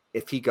 Dylan,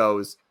 if he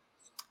goes,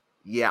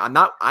 yeah,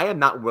 I am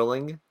not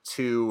willing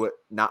to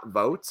not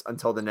vote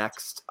until the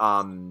next,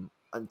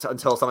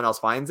 until someone else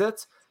finds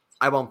it.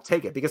 I won't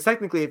take it, because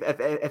technically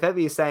if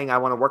Evie is saying, I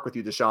want to work with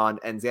you, Deshaun,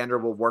 and Xander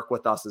will work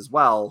with us as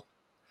well.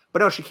 But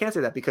no, she can't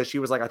say that, because she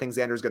was like, I think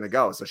Xander's going to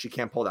go. So she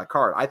can't pull that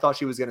card. I thought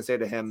she was going to say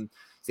to him,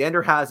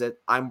 Xander has it.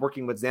 I'm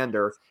working with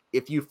Xander.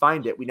 If you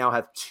find it, we now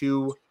have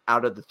 2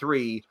 out of the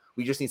 3.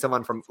 We just need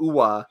someone from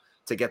UWA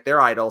to get their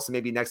idol. So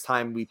maybe next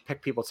time we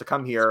pick people to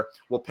come here,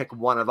 we'll pick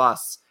one of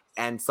us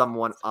and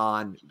someone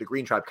on the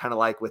Green Tribe, kind of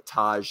like with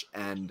Taj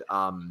and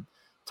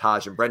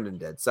Brendan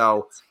did.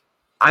 So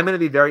I'm going to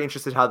be very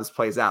interested how this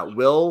plays out.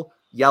 Will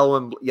Yellow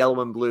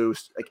and Blue,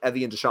 like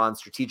Evie and Deshaun,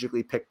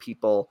 strategically pick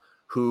people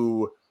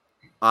who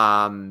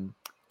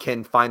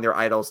can find their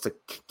idols to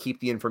keep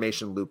the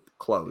information loop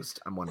closed?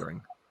 I'm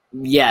wondering.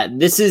 Yeah,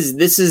 this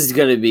is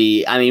going to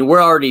be, I mean,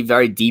 we're already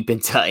very deep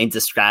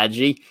into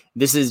strategy.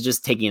 This is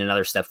just taking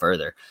another step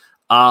further.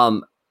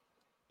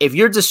 If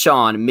you're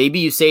Deshaun, maybe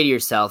you say to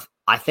yourself,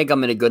 I think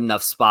I'm in a good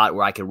enough spot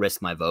where I could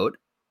risk my vote,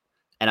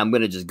 and I'm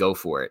going to just go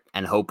for it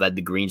and hope that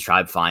the Green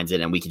Tribe finds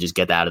it and we can just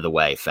get that out of the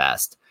way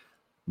fast.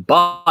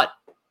 But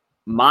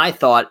my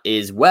thought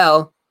is,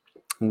 well,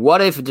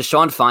 what if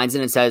Deshaun finds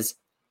it and says,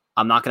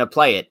 I'm not going to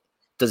play it?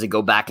 Does it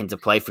go back into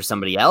play for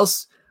somebody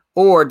else,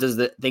 or does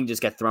the thing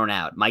just get thrown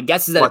out? My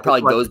guess is that it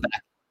probably goes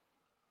back.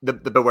 The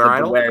Beware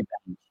idol?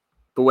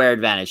 Beware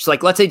advantage. So,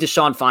 like, let's say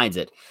Deshaun finds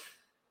it.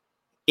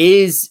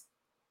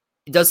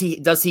 Does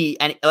he,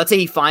 and let's say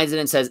he finds it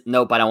and says,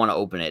 nope, I don't want to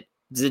open it.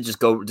 Does it just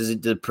go,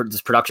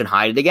 does production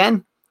hide it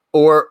again?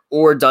 Or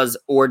does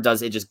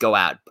it just go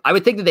out? I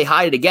would think that they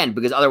hide it again,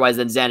 because otherwise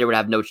then Xander would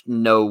have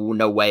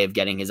no way of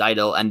getting his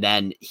idol, and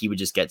then he would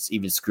just get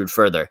even screwed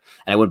further,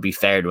 and it wouldn't be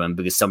fair to him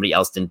because somebody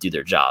else didn't do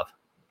their job.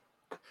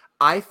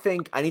 I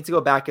think I need to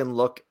go back and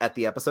look at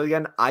the episode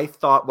again. I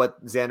thought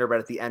what Xander read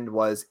at the end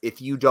was,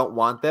 if you don't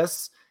want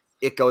this,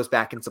 it goes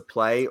back into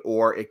play,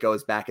 or it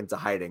goes back into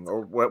hiding,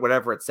 or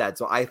whatever it said.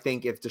 So I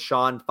think if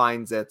Deshaun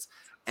finds it,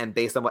 and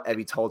based on what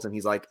Evie told him,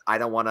 he's like, I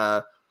don't want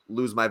to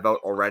lose my vote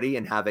already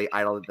and have a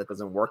idol that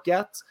doesn't work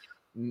yet.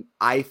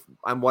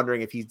 I'm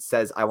wondering if he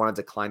says, I want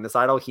to decline this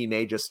idol, he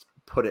may just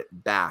put it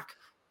back.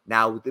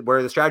 Now,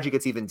 where the strategy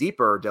gets even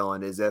deeper,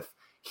 Dylan, is if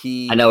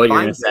I know what you're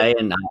going to say,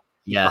 and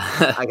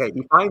yeah. Okay,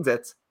 he finds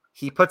it,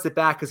 he puts it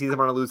back because he doesn't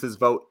want to lose his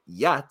vote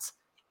yet.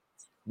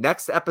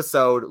 Next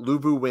episode,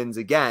 Luvu wins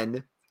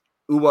again.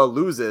 UWA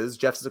loses.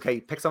 Jeff says, okay,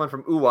 pick someone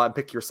from UWA and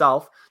pick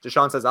yourself.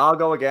 Deshaun says, I'll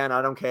go again.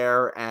 I don't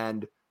care.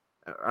 And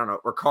I don't know,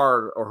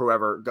 Ricard or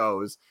whoever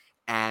goes.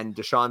 And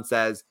Deshaun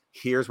says,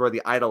 here's where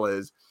the idol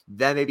is.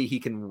 Then maybe he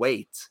can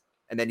wait,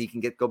 and then he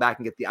can go back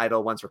and get the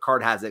idol once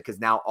Ricard has it, because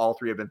now all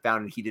 3 have been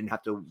found and he didn't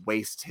have to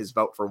waste his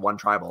vote for one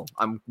tribal.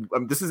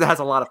 This has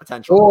a lot of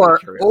potential.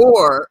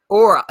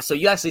 Or so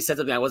you actually said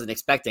something I wasn't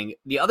expecting.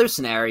 The other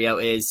scenario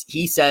is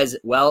he says,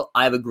 well,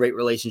 I have a great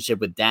relationship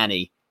with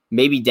Danny.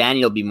 Maybe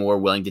Danny will be more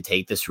willing to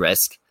take this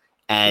risk,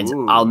 and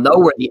I'll know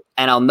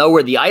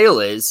where the idol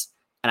is.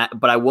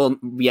 But I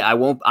won't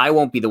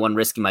be the one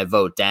risking my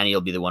vote. Danny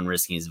will be the one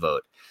risking his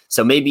vote.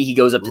 So maybe he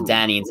goes up to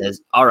Danny and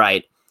says, all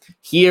right,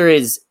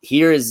 here's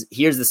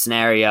the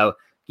scenario.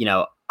 You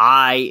know,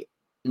 I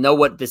know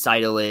what this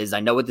idol is. I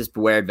know what this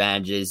beware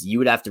advantage is. You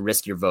would have to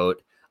risk your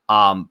vote.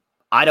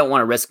 I don't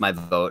want to risk my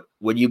vote.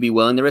 Would you be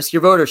willing to risk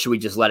your vote, or should we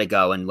just let it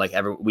go and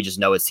we just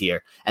know it's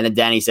here? And then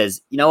Danny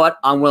says, you know what?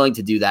 I'm willing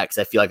to do that because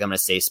I feel like I'm in a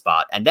safe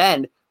spot. And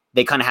then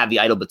they kind of have the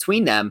idol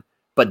between them,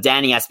 but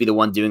Danny has to be the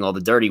one doing all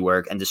the dirty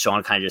work, and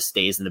Deshaun kind of just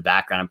stays in the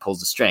background and pulls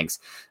the strings.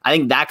 I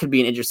think that could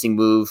be an interesting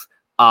move.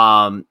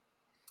 But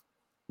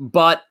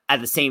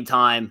at the same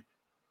time,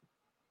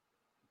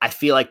 I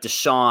feel like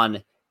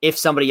Deshaun, if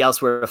somebody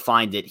else were to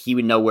find it, he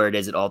would know where it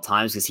is at all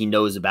times because he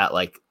knows about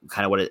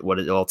kind of what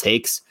it all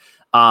takes.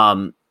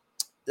 It'll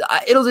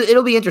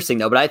be interesting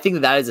though, but I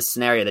think that is a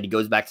scenario that he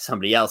goes back to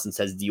somebody else and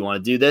says, do you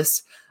want to do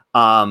this?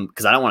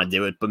 Because I don't want to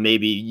do it, but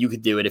maybe you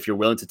could do it if you're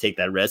willing to take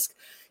that risk,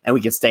 and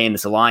we can stay in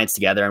this alliance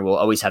together, and we'll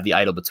always have the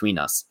idol between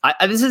us.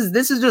 This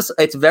is just,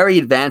 it's very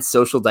advanced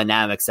social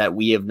dynamics that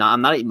we have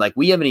not.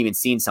 We haven't even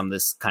seen some of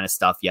this kind of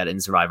stuff yet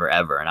in Survivor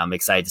ever, and I'm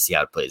excited to see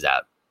how it plays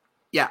out.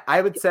 Yeah,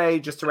 I would say,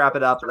 just to wrap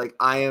it up,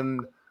 I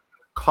am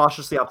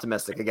cautiously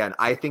optimistic. Again,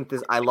 I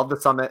love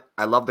the summit.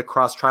 I love the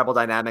cross-tribal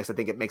dynamics. I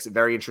think it makes it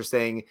very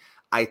interesting.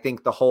 I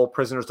think the whole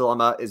prisoner's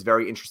dilemma is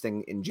very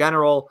interesting in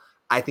general.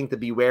 I think the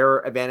beware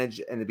advantage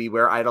and the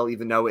beware idol,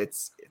 even though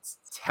it's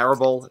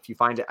terrible if you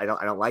find it, I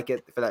don't like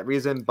it for that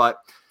reason, but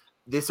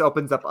this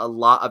opens up a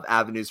lot of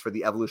avenues for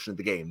the evolution of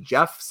the game.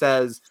 Jeff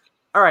says,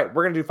 all right,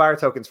 we're going to do fire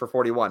tokens for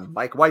 41.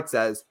 Mike White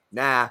says,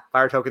 nah,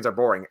 fire tokens are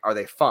boring. Are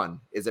they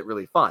fun? Is it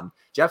really fun?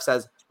 Jeff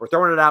says, we're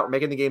throwing it out. We're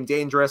making the game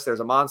dangerous. There's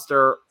a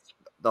monster,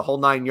 the whole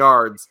 9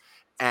 yards.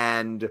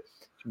 And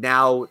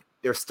now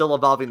they're still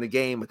evolving the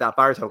game without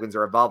fire tokens.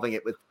 They're evolving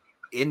it with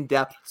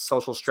in-depth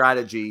social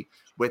strategy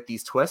with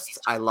these twists.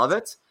 I love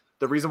it.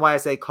 The reason why I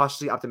say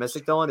cautiously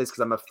optimistic, Dylan, is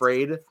because I'm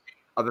afraid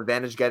of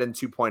Advantage Get in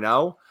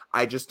 2.0.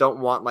 I just don't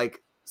want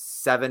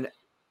 7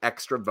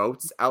 extra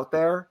votes out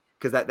there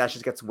because that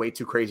just gets way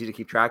too crazy to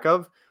keep track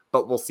of.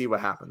 But we'll see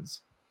what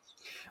happens.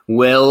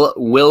 Will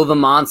the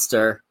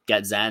monster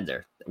get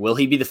Xander? Will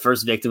he be the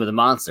first victim of the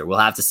monster? We'll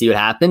have to see what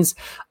happens.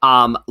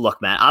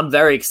 Look, man, I'm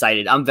very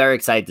excited. I'm very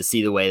excited to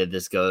see the way that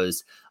this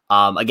goes.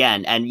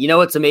 Again, and you know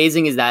what's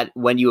amazing is that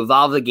when you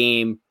evolve the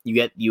game,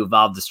 you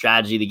evolve the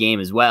strategy of the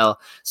game as well.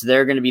 So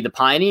they're going to be the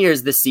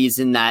pioneers this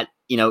season that,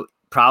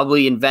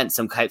 probably invent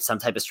some type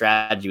of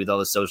strategy with all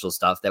the social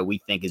stuff that we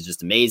think is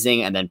just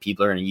amazing. And then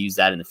people are going to use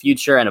that in the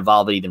future and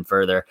evolve it even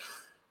further.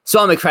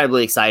 So I'm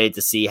incredibly excited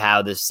to see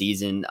how this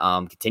season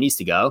continues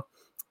to go.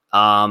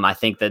 I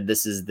think that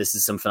this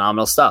is some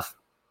phenomenal stuff.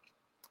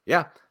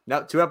 Yeah.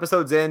 Now 2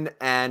 episodes in,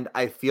 and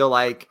I feel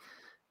like,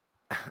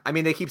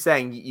 they keep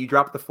saying you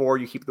drop the 4,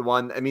 you keep the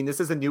 1.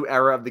 This is a new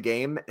era of the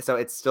game, so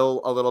it's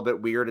still a little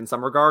bit weird in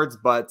some regards,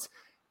 but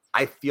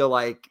I feel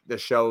like the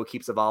show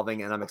keeps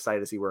evolving, and I'm excited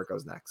to see where it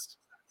goes next.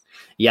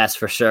 Yes,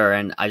 for sure.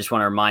 And I just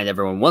want to remind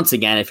everyone once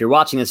again, if you're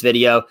watching this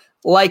video,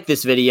 like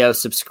this video,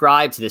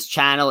 subscribe to this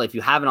channel. If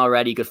you haven't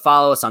already, you could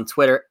follow us on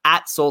Twitter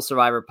at Soul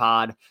Survivor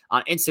Pod,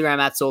 on Instagram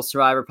at Soul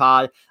Survivor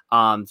Pod.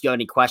 If you have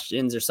any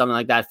questions or something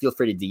like that, feel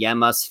free to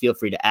DM us. Feel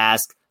free to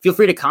ask. Feel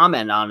free to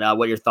comment on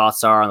what your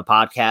thoughts are on the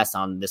podcast,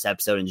 on this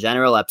episode in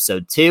general,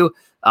 episode 2.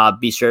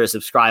 Be sure to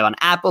subscribe on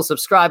Apple,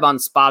 subscribe on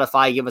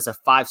Spotify, give us a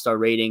 5-star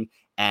rating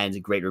and a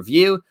great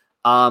review.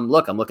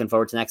 Look, I'm looking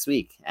forward to next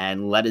week,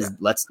 and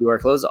let's do our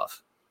close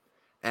off.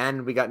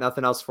 And we got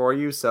nothing else for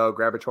you, so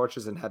grab your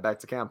torches and head back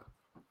to camp.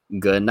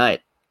 Good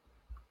night.